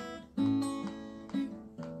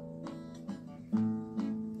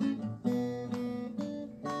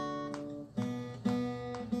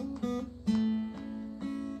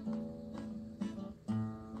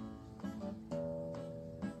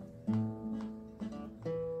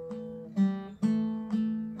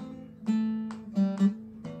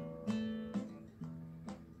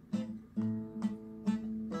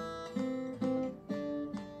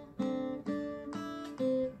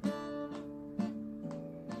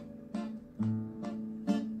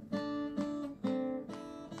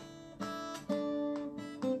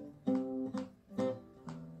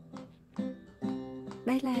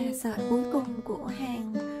 Đây là sợi cuối cùng của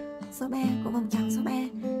hàng số 3, của vòng tròn số 3.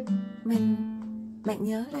 Bạn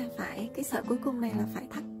nhớ là phải, cái sợi cuối cùng này là phải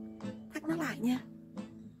thắt nó lại nha.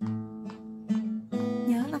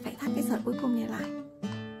 Nhớ là phải thắt cái sợi cuối cùng này lại.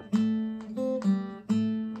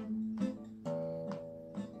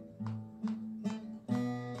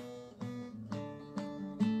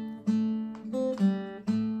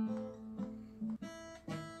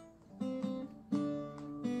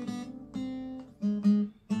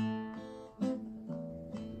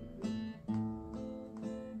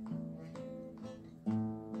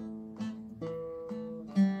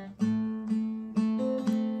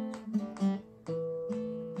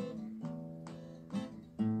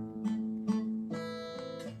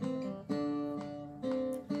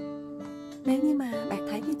 Nếu như mà bạn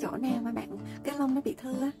thấy cái chỗ nào mà cái lông nó bị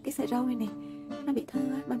thưa á, cái sợi râu này nè nó bị thưa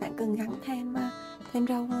á, mà bạn cần gắn thêm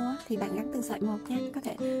râu vô á, thì bạn gắn từng sợi một nha.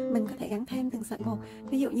 Mình có thể gắn thêm từng sợi một.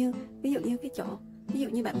 Ví dụ như cái chỗ, ví dụ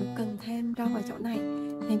như bạn cần thêm râu ở chỗ này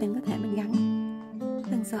thì mình có thể mình gắn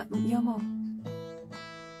từng sợi một vô một.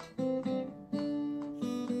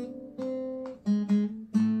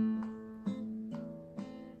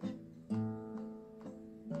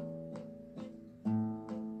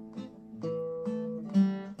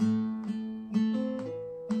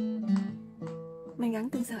 Mình gắn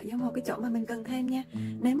từng sợi vô một cái chỗ mà mình cần thêm nha.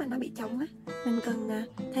 Nếu mà nó bị trống á, mình cần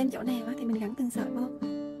thêm chỗ nào á thì mình gắn từng sợi vô,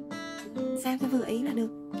 sao cho vừa ý là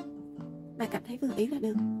được. Bạn cảm thấy vừa ý là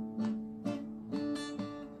được.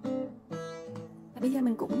 Và bây giờ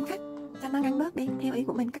mình cũng cắt cho nó ngắn bớt đi, theo ý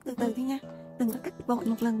của mình, cắt từ từ thôi nha. Đừng có cắt vội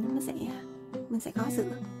một lần, mình sẽ khó xử.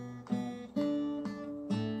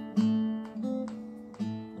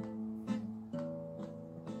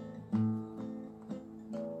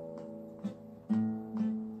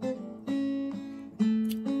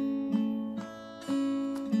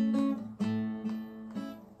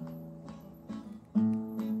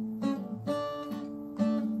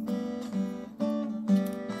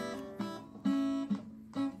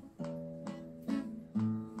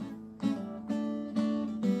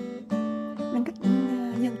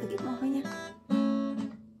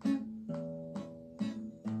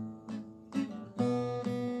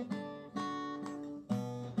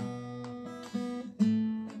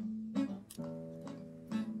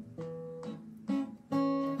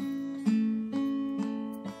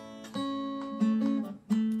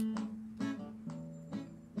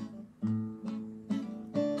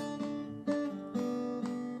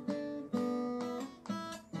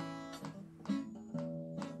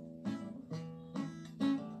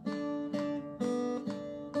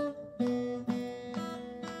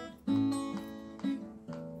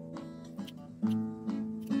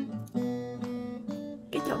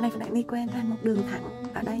 này bạn đi quen thành một đường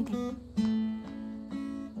thẳng ở đây này.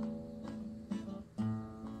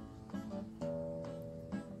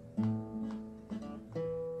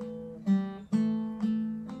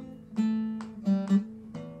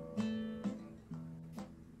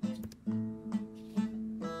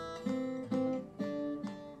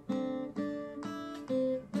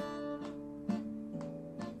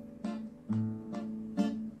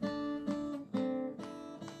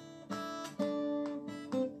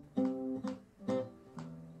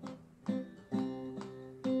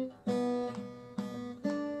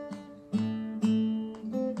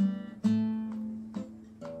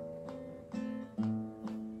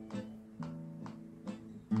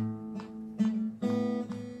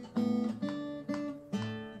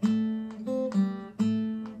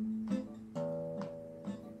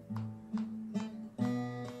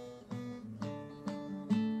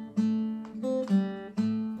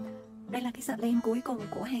 Đây là cái sợi len cuối cùng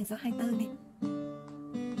của hàng số 24 này.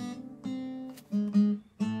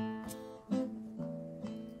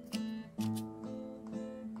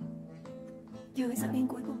 Chưa cái sợi len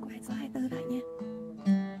cuối cùng của hàng số 24 lại nha.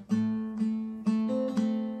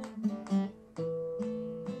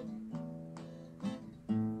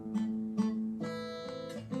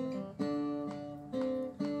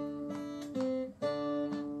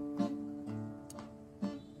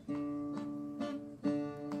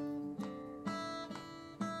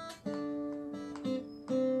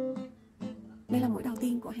 Đây là mũi đầu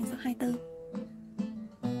tiên của hàng số 24.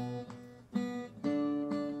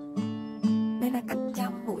 Đây là cạnh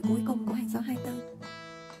trong mũi cuối cùng của hàng số 24.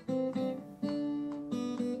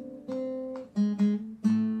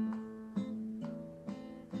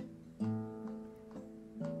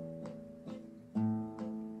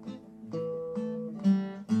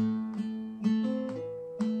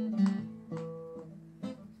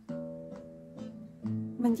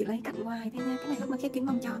 Mình chỉ lấy cạnh ngoài thôi nha. Cái này lúc mà khép kín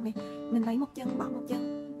vòng tròn này, mình lấy một chân bỏ một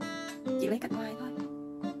chân, chỉ lấy cạnh ngoài thôi.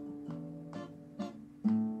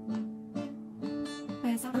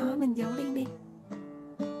 Và sau đó mình giấu len đi.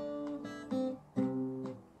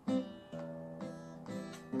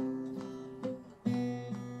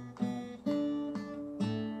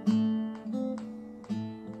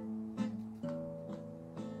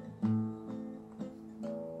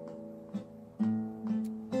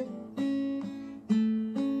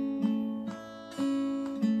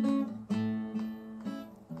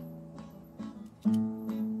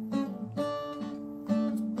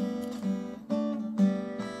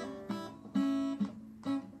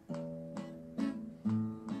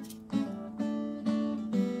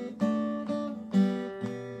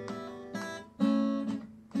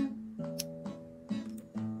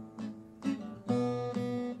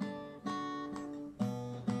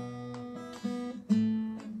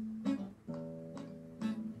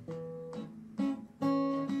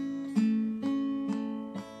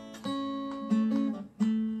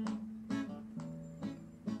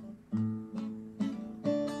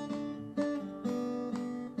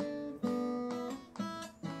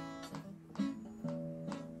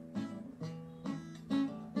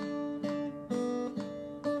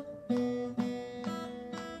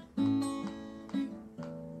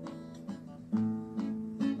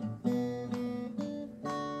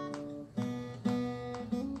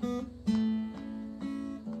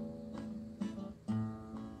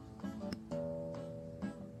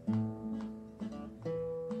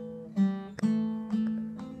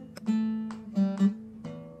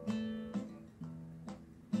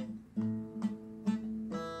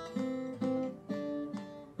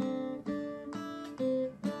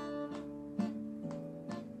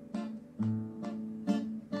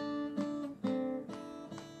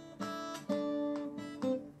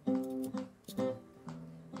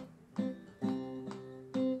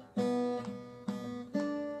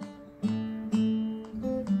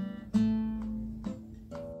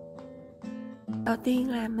 Đầu tiên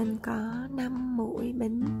là mình có 5 mũi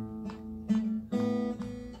bính.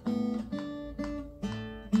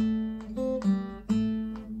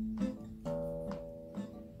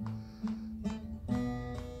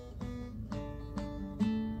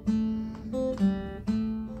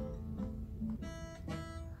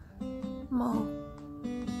 Một,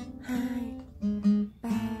 hai,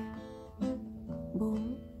 ba,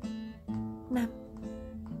 bốn, năm.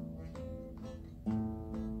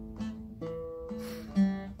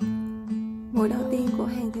 Mũi đầu tiên của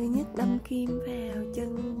hàng thứ nhất đâm kim vào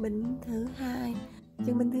chân bính thứ hai.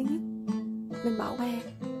 Chân bính thứ nhất mình bỏ qua,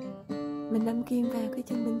 mình đâm kim vào cái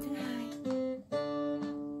chân bính thứ hai.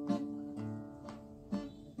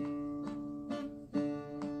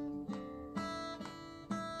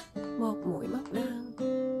 Một mũi móc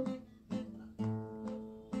đơn,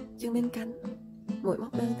 chân bên cạnh, mũi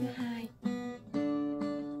móc đơn thứ hai,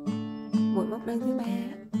 mũi móc đơn thứ ba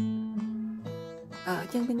ở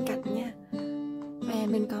chân bên cạnh nha. Và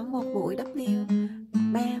mình có một mũi W,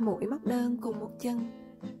 3 mũi móc đơn cùng một chân,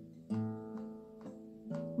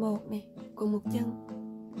 một này cùng một chân,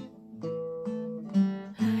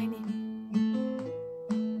 hai này,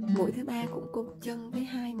 mũi thứ ba cũng cùng chân với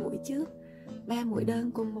 2 mũi trước, 3 mũi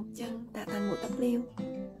đơn cùng một chân tạo thành mũi W.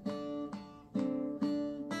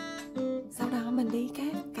 Sau đó mình đi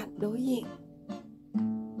các cạnh đối diện.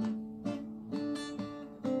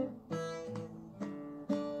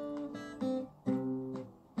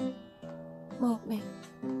 Một này,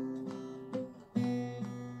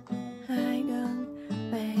 2 đơn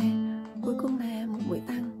và cuối cùng là một mũi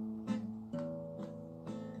tăng.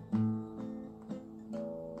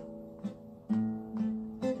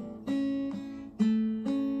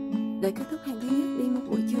 Để kết thúc hàng thứ nhất, đi một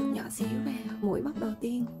mũi trượt nhỏ xíu vào mũi móc đầu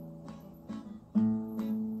tiên.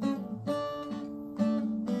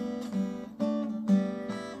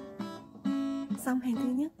 Xong hàng thứ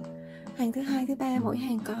nhất. Hàng thứ hai, thứ ba mỗi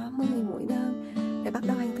hàng có 10 mũi đơn. Để bắt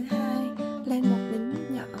đầu hàng thứ hai, lên một đính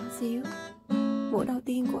nhỏ xíu. Mũi đầu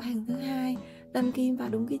tiên của hàng thứ hai đâm kim vào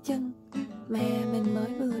đúng cái chân mà mình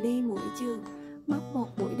mới vừa đi mũi trượt, móc một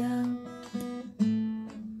mũi đơn.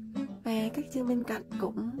 Và các chân bên cạnh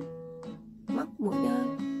cũng móc mũi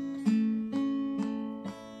đơn.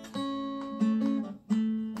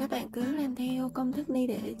 Các bạn cứ làm theo công thức Ni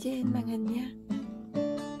để trên màn hình nha.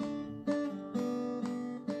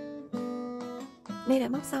 Ni đã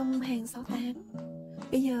móc xong hàng 68.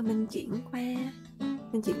 Bây giờ mình chuyển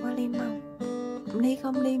qua len màu. Ni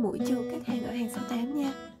không đi mũi trượt kết hàng ở hàng 68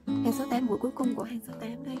 nha. Hàng 68 mũi cuối cùng của hàng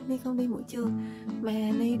 68 đây, Ni không đi mũi trượt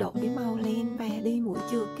mà Ni đổi màu len và đi mũi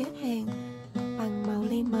trượt kết hàng bằng màu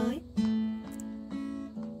len mới.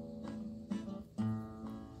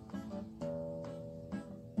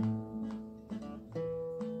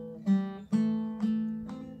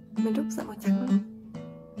 Mình rút sợi màu trắng luôn.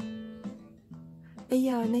 Bây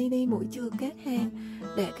giờ Ni đi mũi trượt kết hàng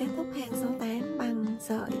để kết thúc hàng 68 bằng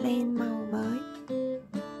sợi len màu mới.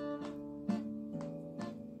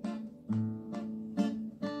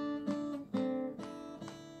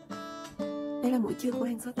 Đây là mũi trượt của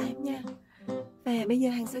hàng 68 nha. Và bây giờ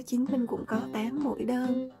hàng 69 mình cũng có 8 mũi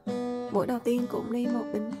đơn. Mũi đầu tiên cũng đi một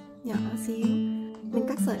đính nhỏ xíu. Mình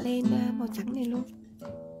cắt sợi len màu trắng này luôn.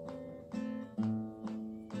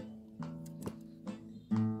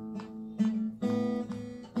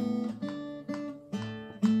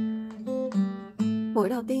 Mũi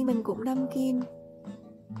đầu tiên mình cũng đâm kim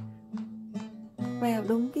vào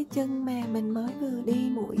đúng cái chân mà mình mới vừa đi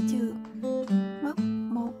mũi trượt, móc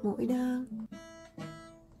một mũi đơn.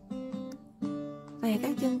 Và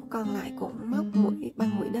các chân còn lại cũng móc mũi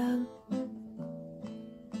bằng mũi đơn.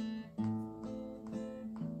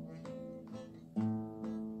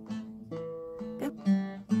 Cấp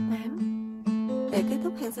 8. Để kết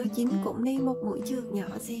thúc hàng số 9 cũng đi một mũi trượt nhỏ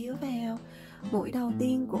xíu vào mũi đầu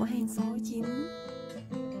tiên của hàng số 9.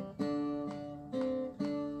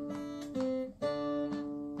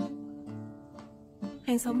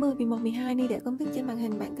 Hàng số 10, 11, 12 Ni để công thức trên màn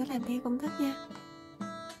hình, bạn cứ làm theo công thức nha.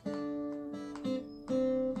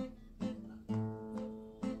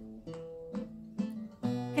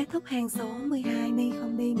 Kết thúc hàng số 12 Ni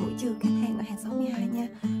không đi mũi trượt kết hàng ở hàng số 12 nha.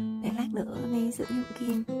 Để lát nữa Ni sử dụng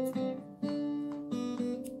kim.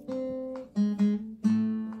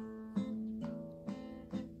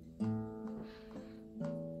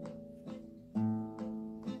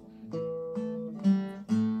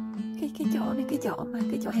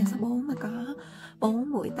 Cái chỗ hàng số 4 mà có 4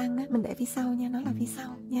 mũi tăng á, mình để phía sau nha, nó là phía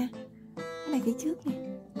sau nha. Cái này phía trước nè,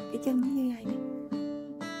 cái chân như này nè.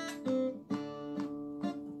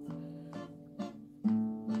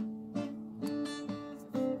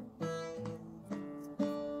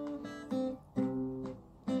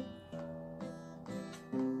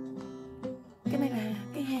 Cái này là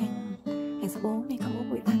cái hàng số 4 này có 4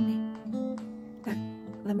 mũi tăng này. Đặt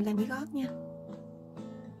là mình làm cái gót nha.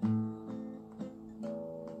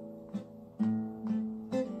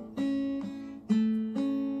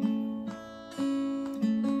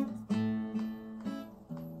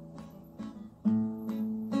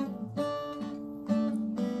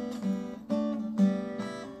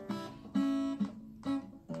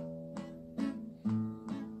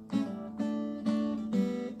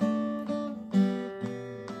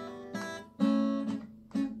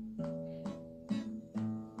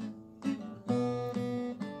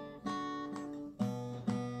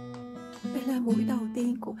 Đây là mũi đầu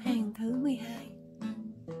tiên của hàng thứ 12.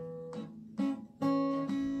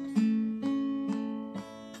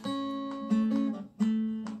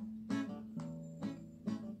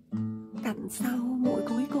 cạnh sau mũi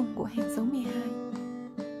cuối cùng của hàng số 12.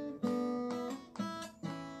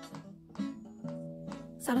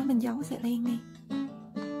 Sau đó mình giấu sợi len đi.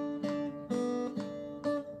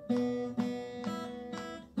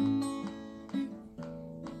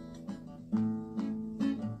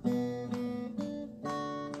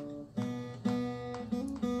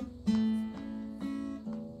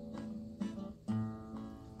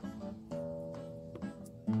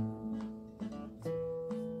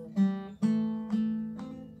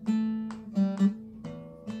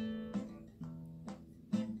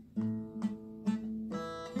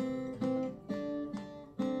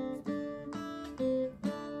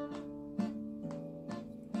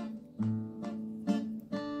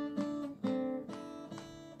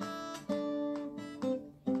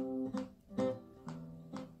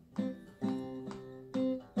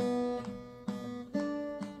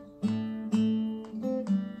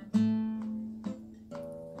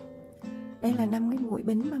 Đây là 5 cái mũi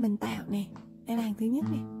bính mà mình tạo nè. Đây là hàng thứ nhất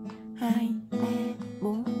nè, 2, 3,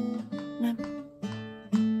 4, 5.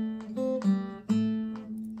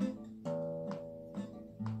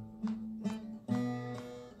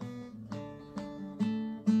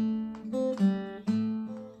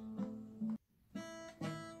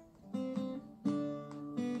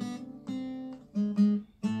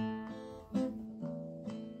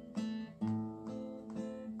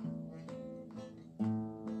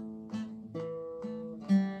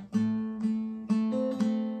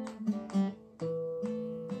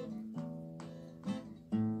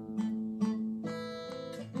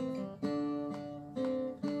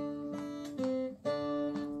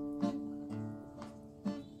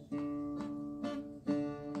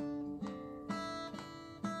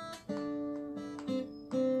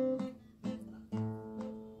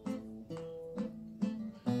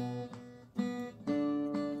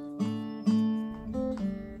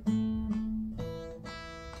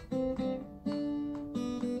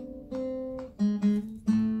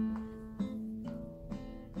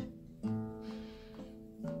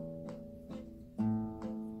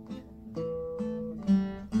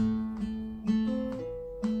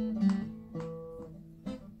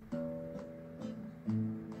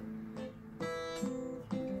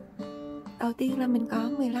 Đầu tiên là mình có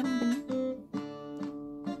 15 bính,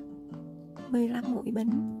 15 mũi bính.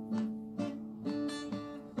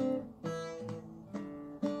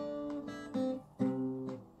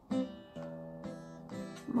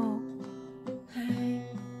 Một, 2,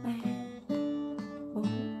 3, 4,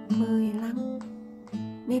 15.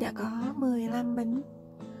 Ni đã có 15 bính.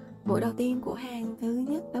 Mũi đầu tiên của hàng thứ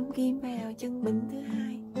nhất đâm kim vào chân bính thứ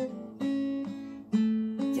hai.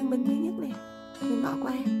 Chân bính thứ nhất nè, mình bỏ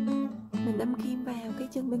qua. Mình đâm kim vào cái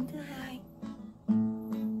chân bính thứ hai,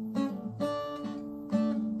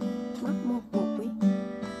 móc một mũi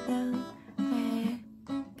đơn và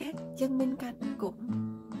các chân bên cạnh cũng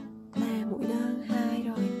là mũi đơn 2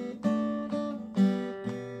 rồi.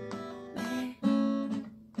 3,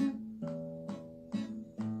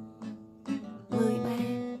 13.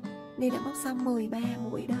 Ni đã móc xong 13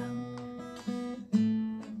 mũi đơn.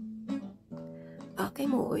 Ở cái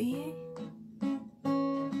mũi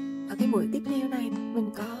tiếp theo này mình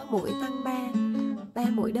có mũi tăng 3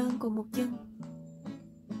 mũi đơn cùng một chân.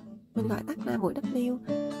 Mình gọi tắt là mũi W.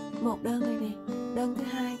 Một đơn này nè, đơn thứ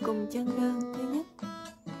hai cùng chân đơn thứ nhất,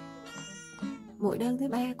 mũi đơn thứ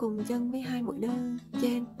ba cùng chân với 2 mũi đơn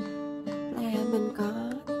trên, là mình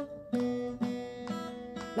có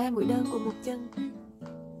 3 mũi đơn cùng một chân.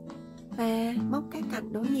 Và móc các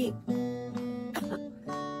cạnh đối diện,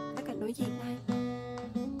 các cạnh đối diện đây.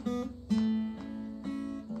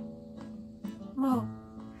 1,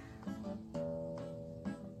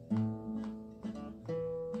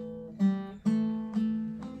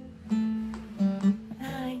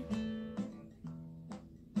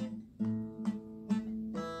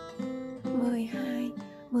 2,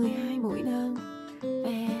 12 mũi đơn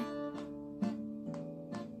và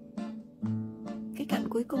cái cạnh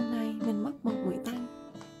cuối cùng này mình móc một mũi tăng.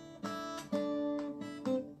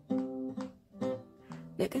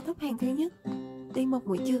 Để kết thúc hàng thứ nhất, đi một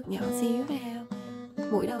mũi trượt nhỏ xíu vào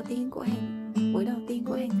mũi đầu tiên của hàng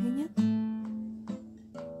thứ nhất.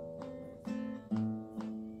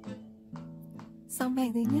 Xong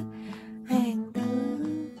hàng thứ nhất, hàng thứ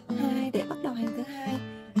hai, để bắt đầu hàng thứ hai,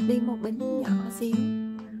 đi một bính nhỏ xíu.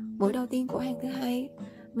 Mũi đầu tiên của hàng thứ hai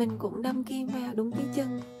mình cũng đâm kim vào đúng cái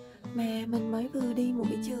chân mà mình mới vừa đi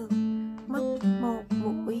mũi trượt, móc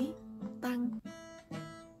một mũi tăng.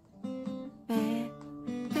 Và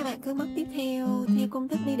các bạn cứ móc tiếp theo công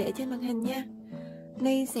thức Ni để trên màn hình nha.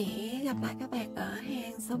 Ni sẽ gặp lại các bạn ở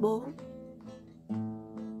hàng số 4.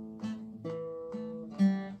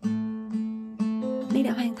 Khi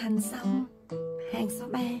đã hoàn thành xong hàng số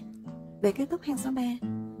 3, để kết thúc hàng số 3,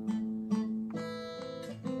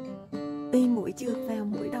 ti mũi trượt vào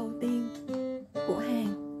mũi đầu tiên của hàng.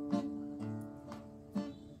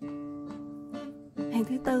 Hàng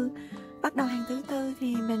thứ tư, bắt đầu hàng thứ tư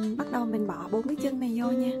thì mình bắt đầu mình bỏ 4 cái chân này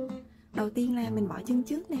vô nha. Đầu tiên là mình bỏ chân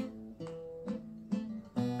trước nè,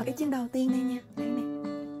 ở cái chân đầu tiên đây nha, đây nè.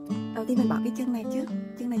 Đầu tiên mình bỏ cái chân này trước,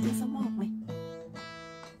 chân này chân số 1 này.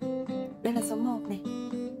 Đây là số 1 này.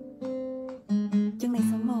 Chân này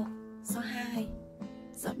số 1, số 2,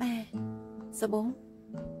 số 3, số 4.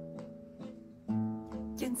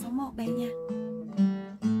 Chân số 1 đây nha.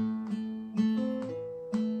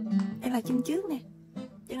 Đây là chân trước nè.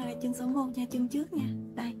 Chân này là chân số 1 nha, chân trước nha.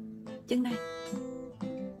 Đây, chân này.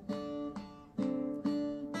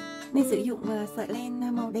 Nên sử dụng sợi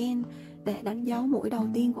len màu đen để đánh dấu mũi đầu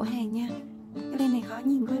tiên của hàng nha. Cái len này khó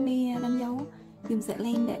nhìn quá nên đánh dấu, dùng sợi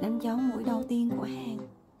len để đánh dấu mũi đầu tiên của hàng.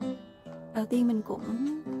 Đầu tiên mình cũng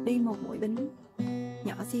đi một mũi bính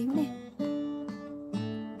nhỏ xíu nè.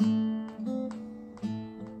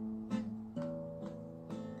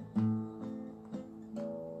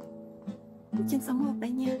 Chân số 1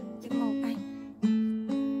 đây nha, chân 1 đây.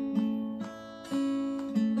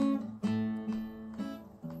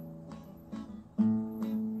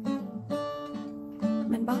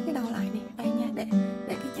 Mình bó cái đầu lại nè, đây nha, để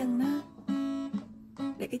cái chân nó,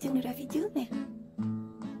 để cái chân này ra phía trước nè.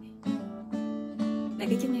 Để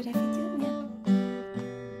cái chân này ra phía trước nha.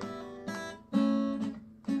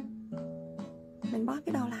 Mình bó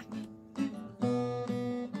cái đầu lại nè.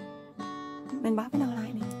 Mình bó cái đầu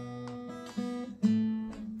lại nè.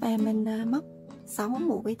 Và mình móc 6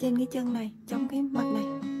 mũi trên cái chân này, trong cái mặt này,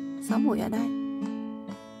 6 mũi ở đây.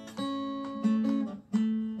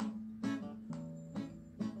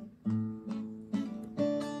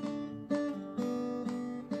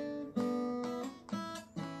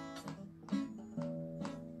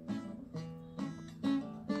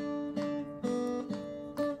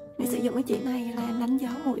 Để sử dụng cái chỉ này là đánh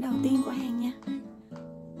dấu mũi đầu tiên của hàng nha.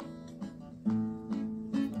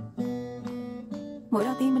 Mũi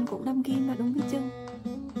đầu tiên mình cũng đâm kim vào đúng cái chân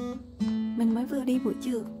mình mới vừa đi mũi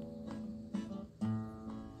trượt.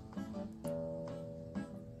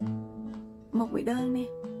 Một mũi đơn nè.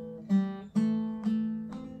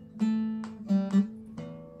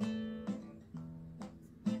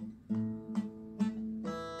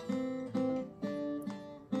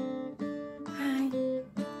 Hai.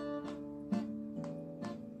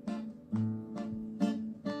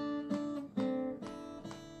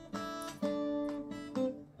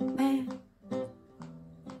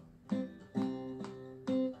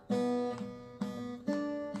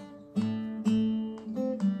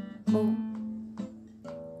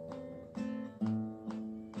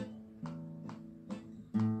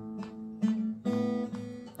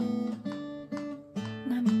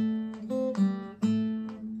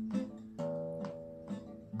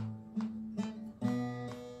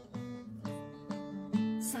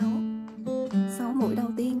 Sáu mũi đầu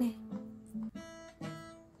tiên nè.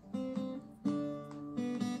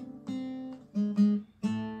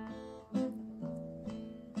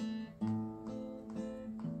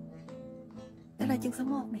 Đó là chân số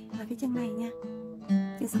 1 này, là cái chân này nha.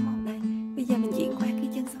 Chân số 1 đây. Bây giờ mình chuyển qua cái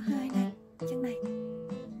chân số 2 đây, chân này.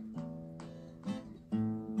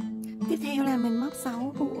 Tiếp theo là mình móc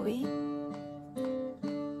 6 mũi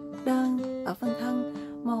đơn ở phần thân.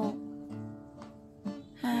 1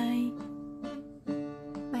 2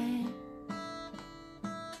 3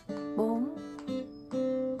 4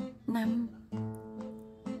 5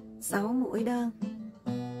 6 mũi đơn.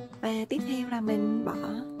 Và tiếp theo là mình bỏ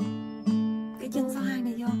cái chân số 2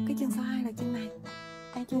 này vô. Cái chân số 2 là chân này.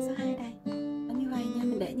 Đây, chân số 2 đây. Nó như vậy nha,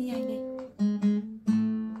 mình để như vậy nè.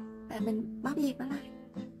 Và mình bóp dẹp nó lại.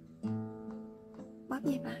 Bóp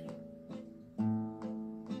dẹp lại.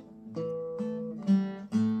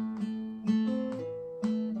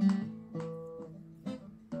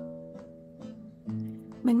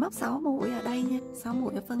 Mình móc 6 mũi ở đây nha, 6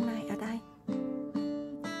 mũi ở phần này ở đây.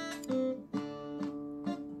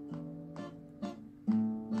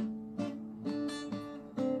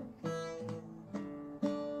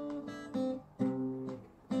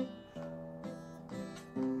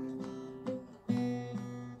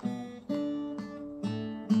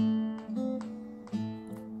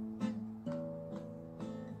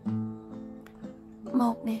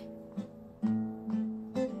 Một nè.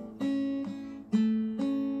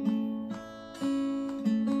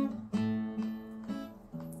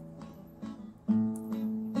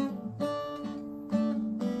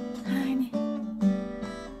 Hai nè.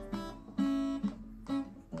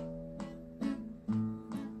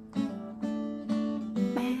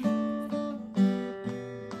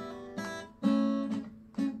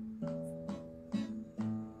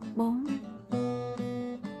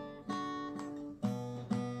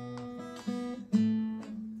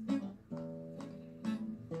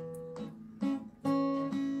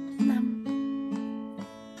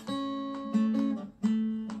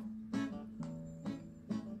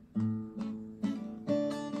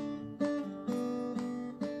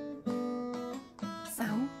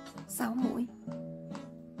 6 mũi.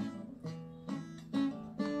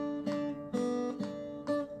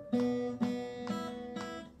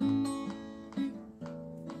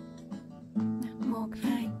 Một,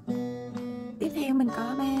 hai. Tiếp theo mình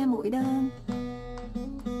có 3 mũi đơn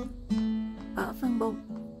ở phần bụng.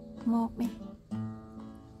 1 nè,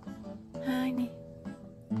 2 nè,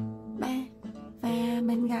 3. Và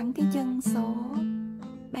mình gắn cái chân số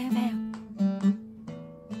 3 vào.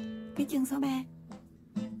 Cái chân số 3.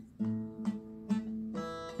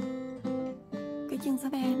 Cái chân số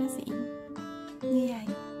 3 nó sẽ như vậy.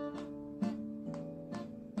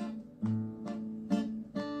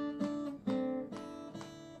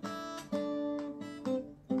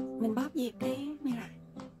 Mình bóp nhịp cái này lại.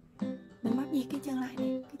 Mình bóp nhịp cái chân lại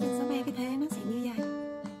này. Cái chân số 3 cái thế nó sẽ như vậy.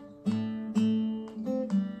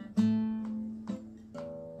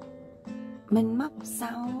 Mình móc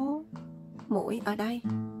 6 mũi ở đây.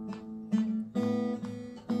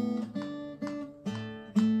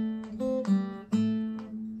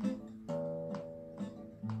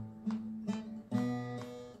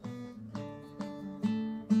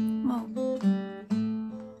 Một,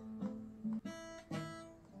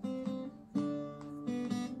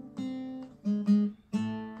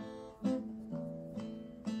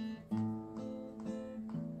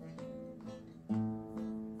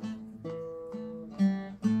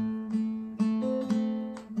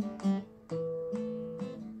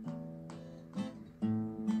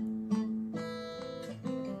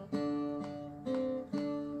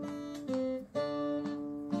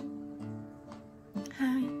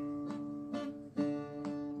 hai,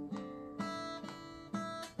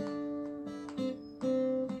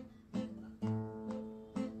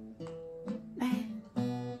 ba,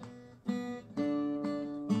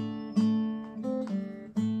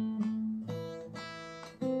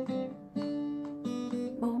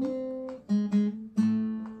 4,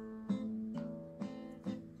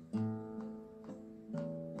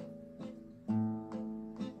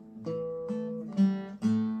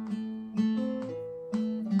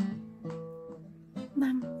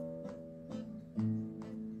 5,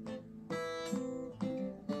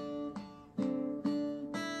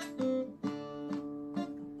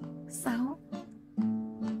 6.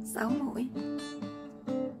 6 mũi.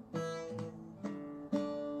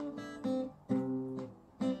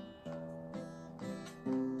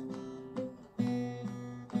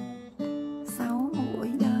 6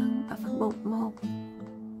 mũi đơn ở phần bụng. 1,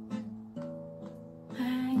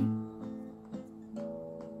 2,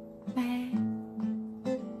 3,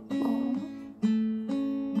 4,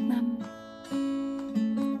 5,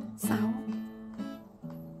 6.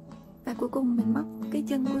 Và cuối cùng mình móc cái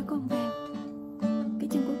chân cuối cùng vào. Cái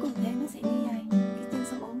chân cuối cùng thế nó sẽ như vậy. Cái chân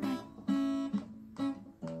số 4 đây.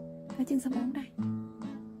 Cái chân số 4 đây.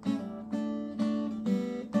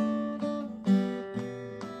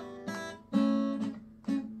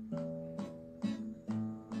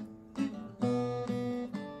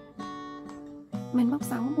 Mình móc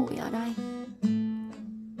 6 mũi ở đây.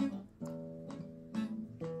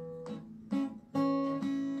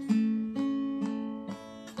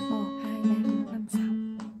 Một, hai, ba, bốn, năm, 6.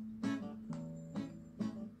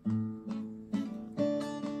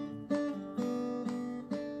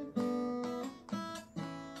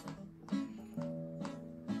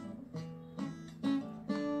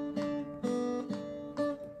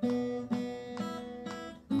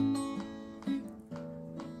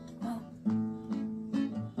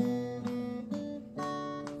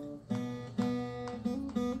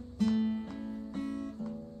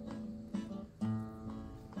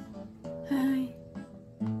 Hai,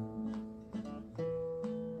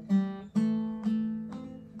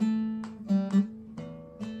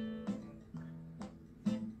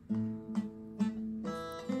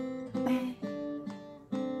 ba,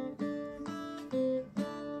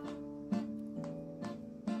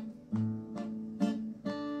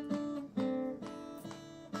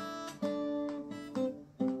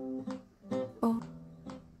 4,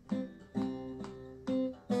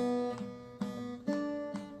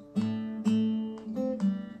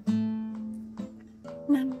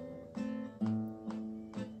 5,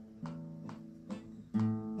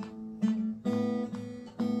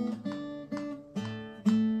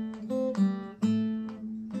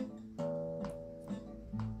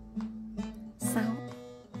 6.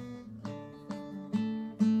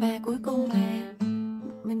 Và cuối cùng là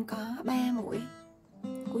mình có 3 mũi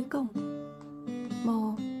cuối cùng.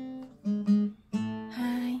 1,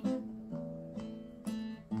 2,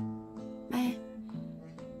 3.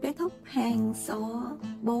 Kết thúc hàng số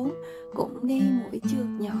 4 cũng đi mũi trượt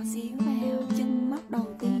nhỏ xíu vào chân móc đầu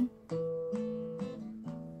tiên.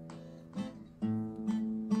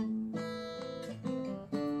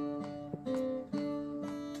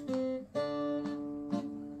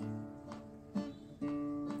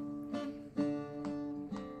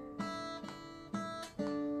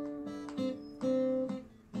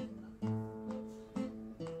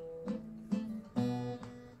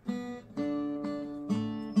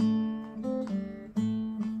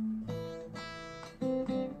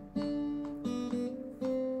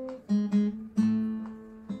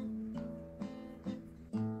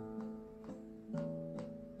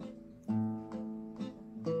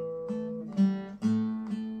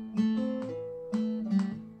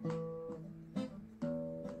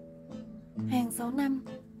 hàng số 5.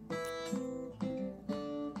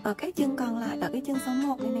 Ở các chân còn lại, ở cái chân số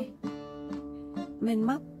 1 này nè, mình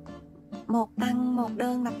móc một tăng một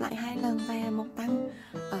đơn lặp lại 2 lần và một tăng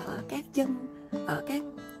ở các chân, ở các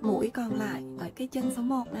mũi còn lại ở cái chân số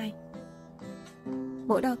 1 này.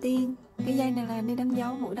 Mũi đầu tiên, cái dây này là đi đánh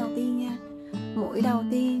dấu mũi đầu tiên nha. Mũi đầu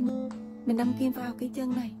tiên mình đâm kim vào cái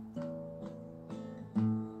chân này.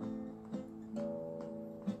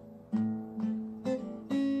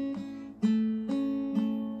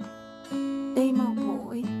 Đi một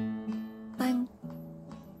mũi tăng.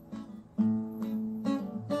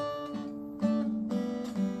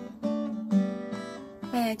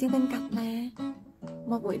 Và chân bên cạnh là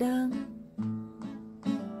một mũi đơn.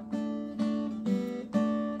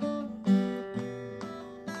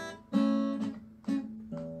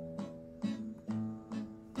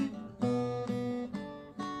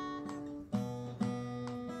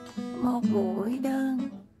 Một mũi đơn.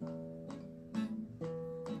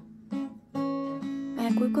 Và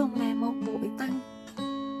cuối cùng là một mũi tăng.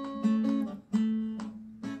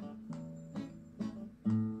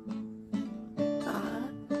 Ở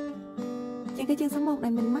trên cái chân số 1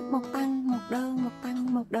 này mình mắc một tăng, một đơn, một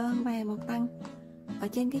tăng, một đơn và một tăng ở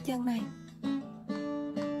trên cái chân này.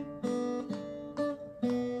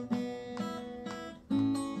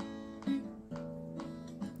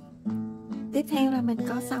 Tiếp theo là mình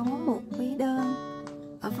có 6 mũi đơn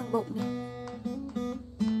ở phần bụng này.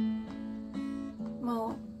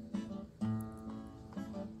 1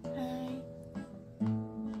 2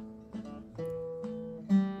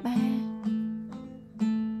 3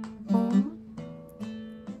 4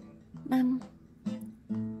 5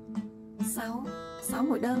 6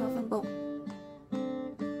 mũi đơn ở phần bụng.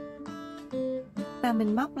 Và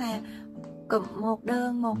mình móc là cụm một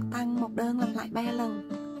đơn, một tăng, một đơn lặp lại 3 lần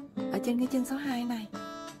ở trên cái chân số 2 này.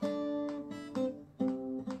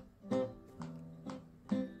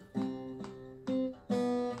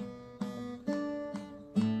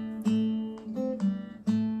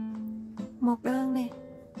 Một đơn nè,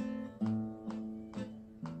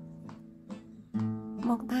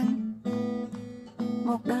 một tăng,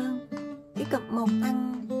 một đơn. Cái cụm một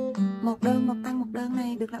tăng, một đơn, một tăng, một đơn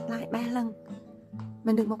này được lặp lại 3 lần.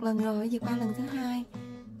 Mình được một lần rồi, vượt qua lần thứ hai.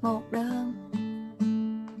 Một đơn,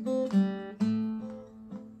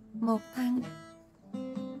 một tăng,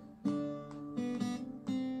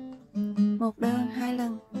 một đơn 2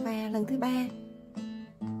 lần và lần thứ 3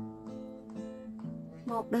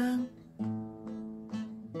 một đơn,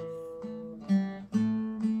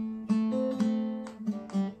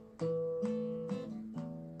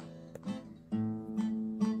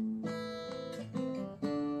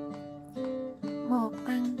 một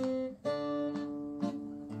tăng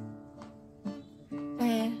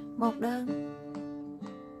và một đơn.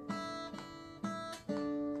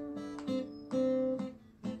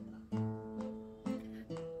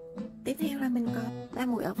 Tiếp theo là mình có 3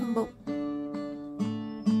 mũi ở phần bụng.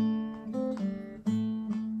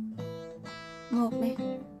 1 này,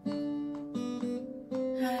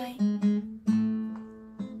 2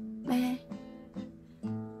 3.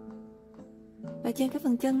 Và trên cái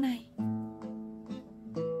phần chân này,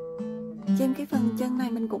 trên cái phần chân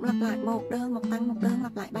này mình cũng lặp lại một đơn, một tăng, một đơn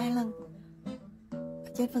lặp lại 3 lần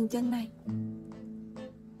ở trên phần chân này.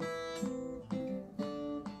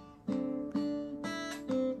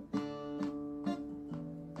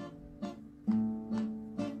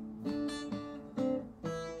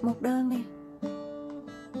 Một đơn nè,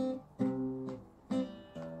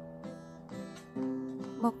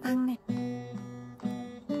 một tăng nè,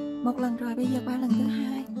 một lần rồi, bây giờ qua lần thứ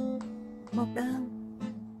hai. Một đơn,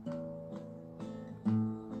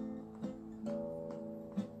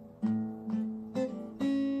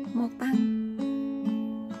 một tăng,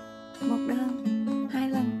 một đơn 2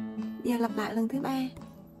 lần. Giờ lặp lại lần thứ 3.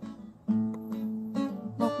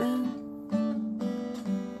 Một đơn,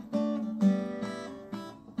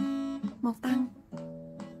 một tăng,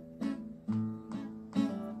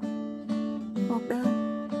 một đơn.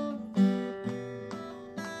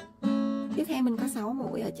 Tiếp theo mình có 6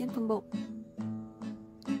 mũi ở trên phần bụng.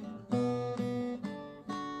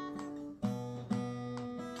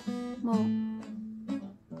 1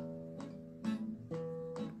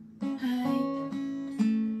 2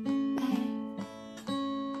 3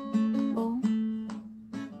 4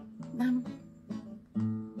 5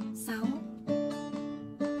 6.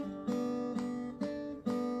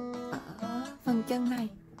 Ở phần chân này.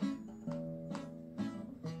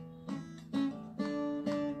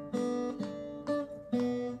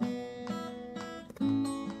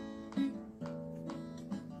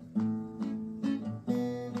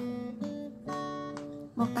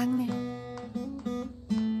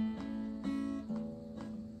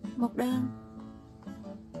 một đơn,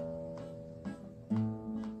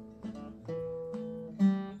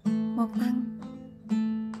 một tăng,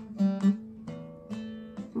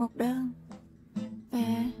 một đơn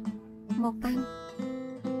và một tăng.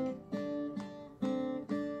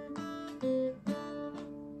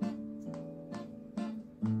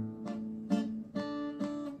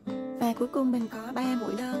 Và cuối cùng mình có 3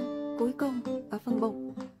 mũi đơn cuối cùng ở phần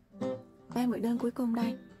bụng. 3 mũi đơn cuối cùng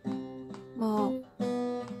đây. 1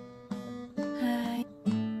 2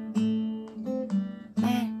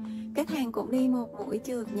 3. Kết hàng cũng đi một mũi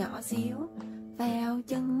chược nhỏ xíu vào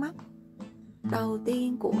chân móc đầu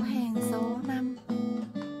tiên của hàng số 5.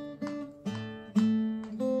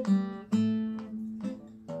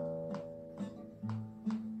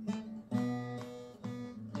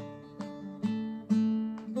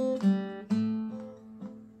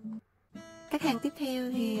 Các hàng tiếp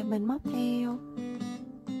theo thì mình móc theo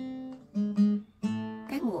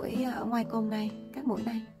các mũi ở ngoài cùng này, các mũi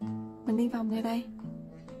này mình đi vòng ra đây.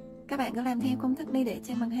 Các bạn cứ làm theo công thức đi để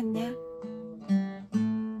trên màn hình nha.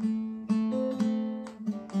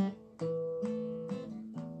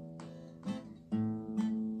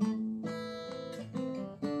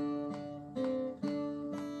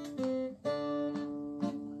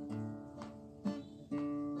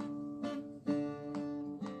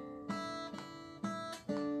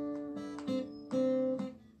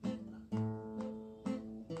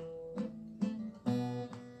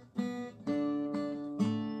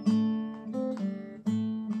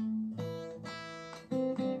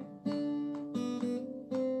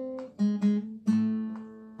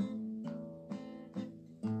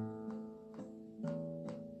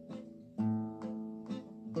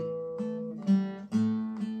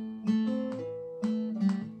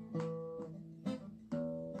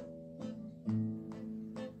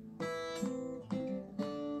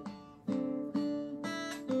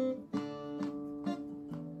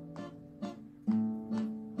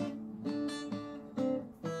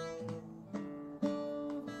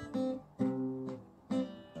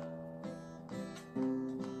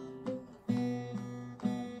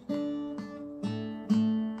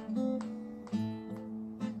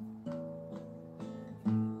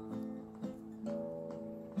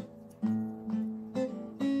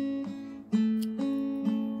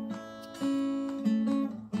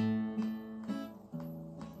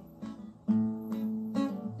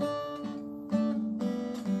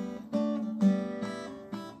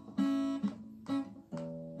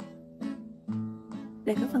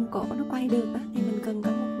 Để cái phần cổ nó quay được á, thì mình cần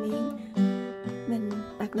có một miếng mình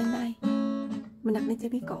đặt lên đây, mình đặt lên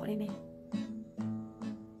trên cái cổ đây nè.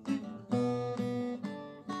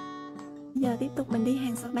 Giờ tiếp tục mình đi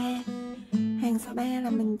hàng số 3. Hàng số 3 là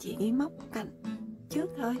mình chỉ móc cạnh trước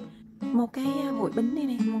thôi, một cái mũi bính này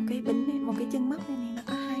nè, một cái bính này, một cái chân móc này nè, nó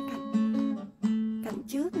có 2 cạnh, cạnh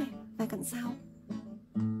trước này và cạnh sau.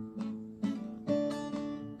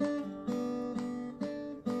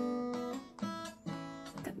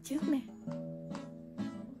 Trước nè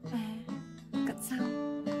và cạnh sau.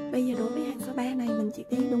 Bây giờ đối với hàng số 3 này mình chỉ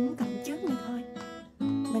đi đúng cạnh trước này thôi.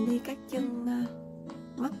 Mình đi các chân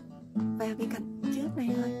móc vào cái cạnh trước này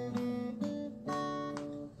thôi.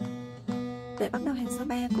 Để bắt đầu hàng số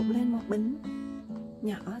 3 cũng lên một bính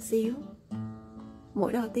nhỏ xíu.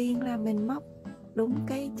 Mũi đầu tiên là mình móc đúng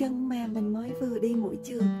cái chân mà mình mới vừa đi mũi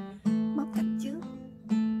chườm, móc cạnh trước.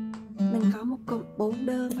 Mình có một cụm 4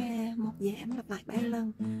 đơn và một giảm lặp lại 3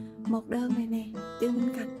 lần. Một đơn này nè, chân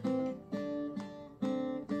bên cạnh.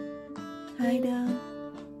 2 đơn.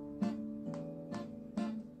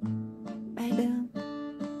 3 đơn.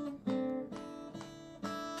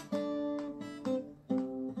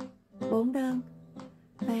 4 đơn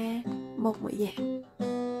và một mũi giảm.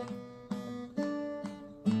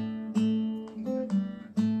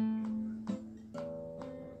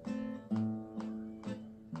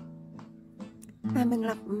 Và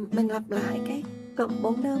mình lặp lại cái cụm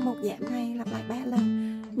 4 đơn một giảm này lặp lại 3 lần.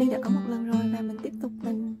 Ni đã có một lần rồi và mình tiếp tục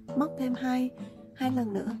mình móc thêm hai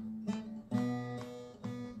lần nữa.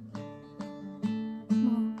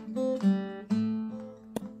 1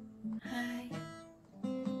 2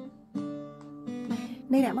 3.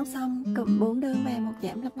 Ni đã móc xong cụm 4 đơn và một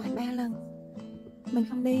giảm lặp lại 3 lần. Mình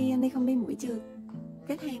không đi mũi chườm.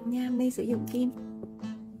 Kết hàng nha, Ni sử dụng kim.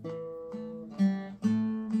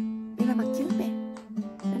 Đây là mặt trước nè.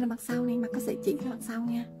 Đây là mặt sau này, mặt có sợi chỉ là mặt sau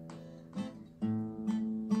nha.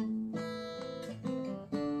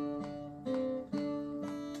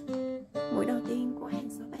 Mũi đầu tiên của hàng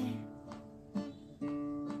số 3.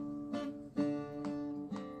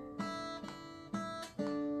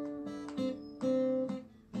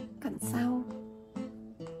 Cạnh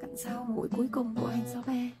sau mũi cuối cùng của hàng số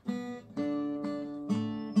 3.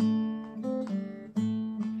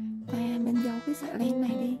 sợi len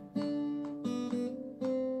này đi.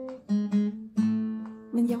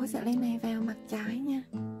 Mình giấu cái sợi len này vào mặt trái nha.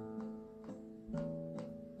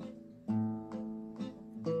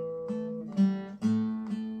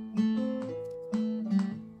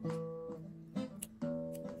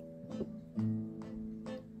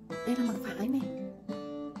 Đây là mặt phải nè,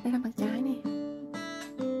 đây là mặt trái nè.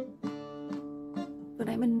 Vừa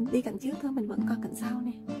nãy mình đi cạnh trước thôi, mình vẫn còn cạnh sau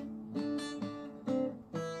nè.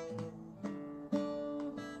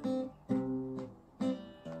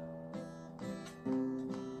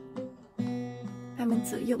 Và mình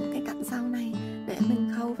sử dụng cái cạnh sau này để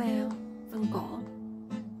mình khâu vào phần cổ.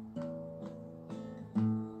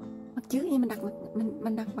 Mặt trước thì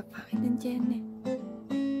mình đặt mặt phải lên trên nè.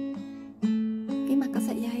 Cái mặt có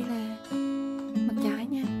sợi dây là mặt trái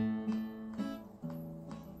nha.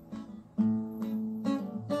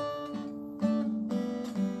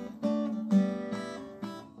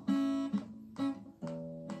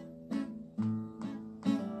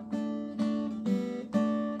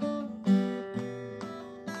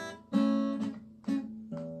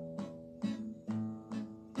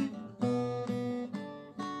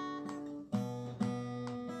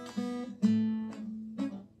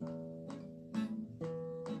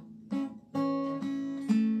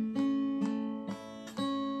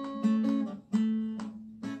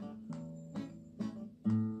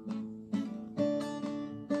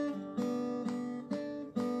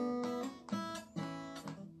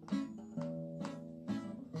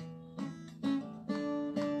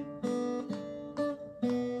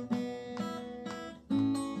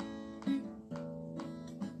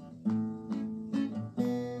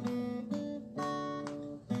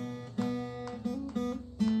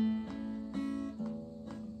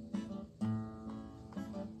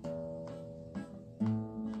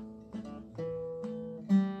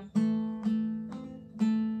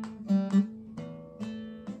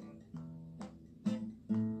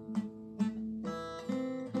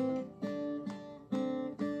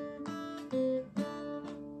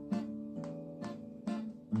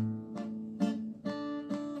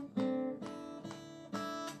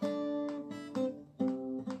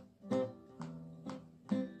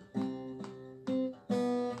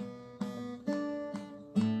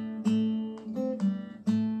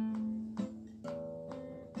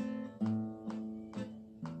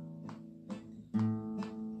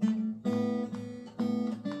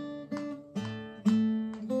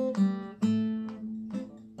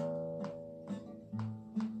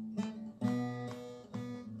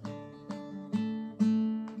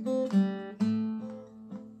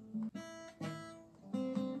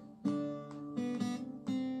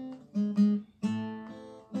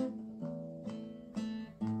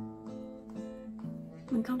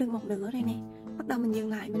 Mình khâu được một nửa rồi nè. Bắt đầu mình dừng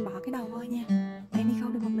lại, mình bỏ cái đầu vô nha. Đây, đi khâu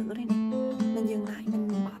được một nửa rồi nè. Mình dừng lại, mình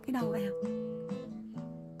bỏ cái đầu vào.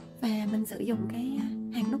 Và mình sử dụng cái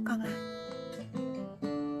hàng nút còn lại.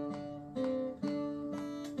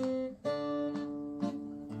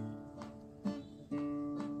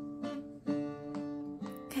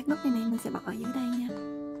 Các nút này mình sẽ bỏ ở dưới đây nha.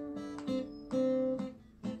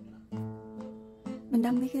 Mình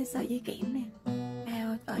đâm cái sợi dây kẽm nè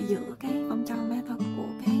vào ở giữa cái vòng tròn ma thuật của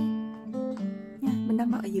cái nha. Mình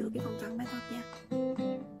đâm vào ở giữa cái vòng tròn ma thuật nha.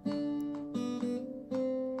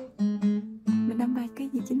 Mình đâm vào cái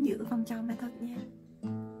gì chính giữa vòng tròn ma thuật nha.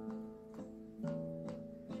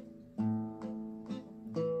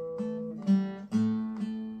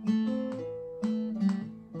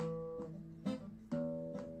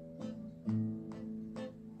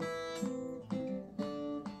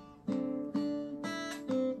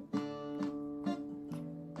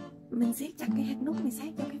 Mình siết chặt cái hạt nút này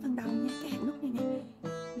sát cho cái phần đầu nha. Cái hạt nút này nè,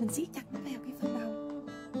 mình siết chặt nó vào cái phần đầu.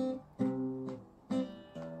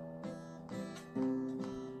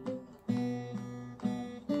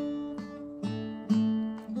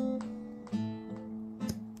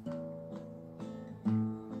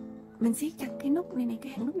 Mình siết chặt cái nút này nè,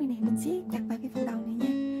 cái hạt nút này nè, mình siết chặt vào cái phần đầu này nha.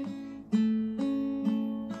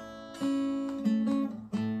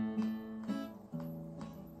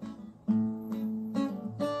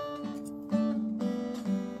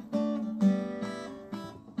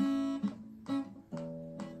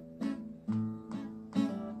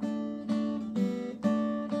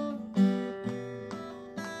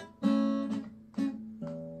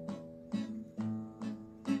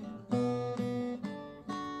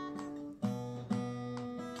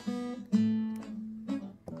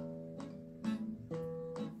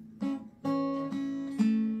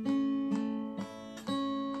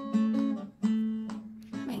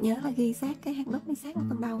 Nhớ là ghi sát cái hạt nút này sát vào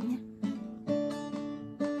phần đầu nha.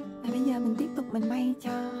 Và bây giờ mình tiếp tục mình may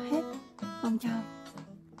cho hết vòng tròn.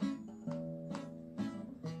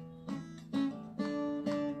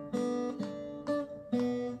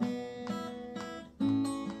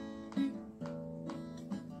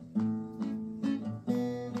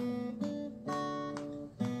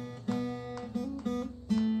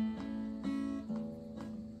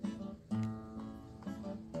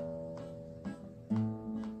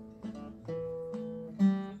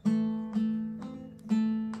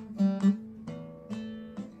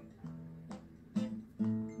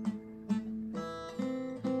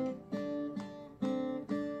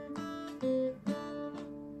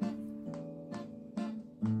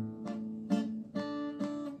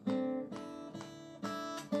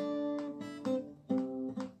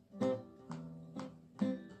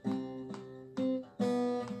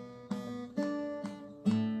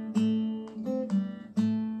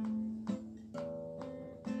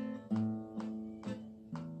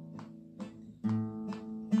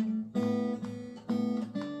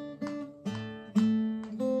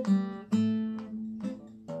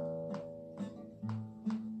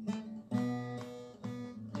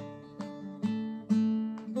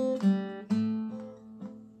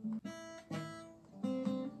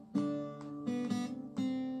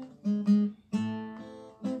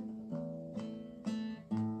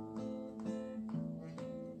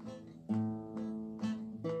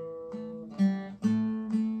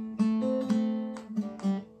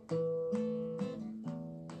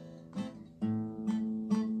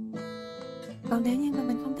 Còn nếu như mà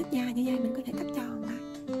mình không thích dài như vậy, mình có thể cắt tròn lại,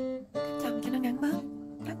 cắt tròn cho nó ngắn bớt.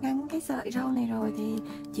 Cắt ngắn cái sợi râu này rồi thì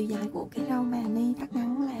chiều dài của cái râu mà Ni cắt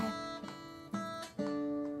ngắn là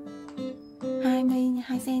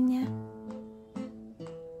 2 cm nha.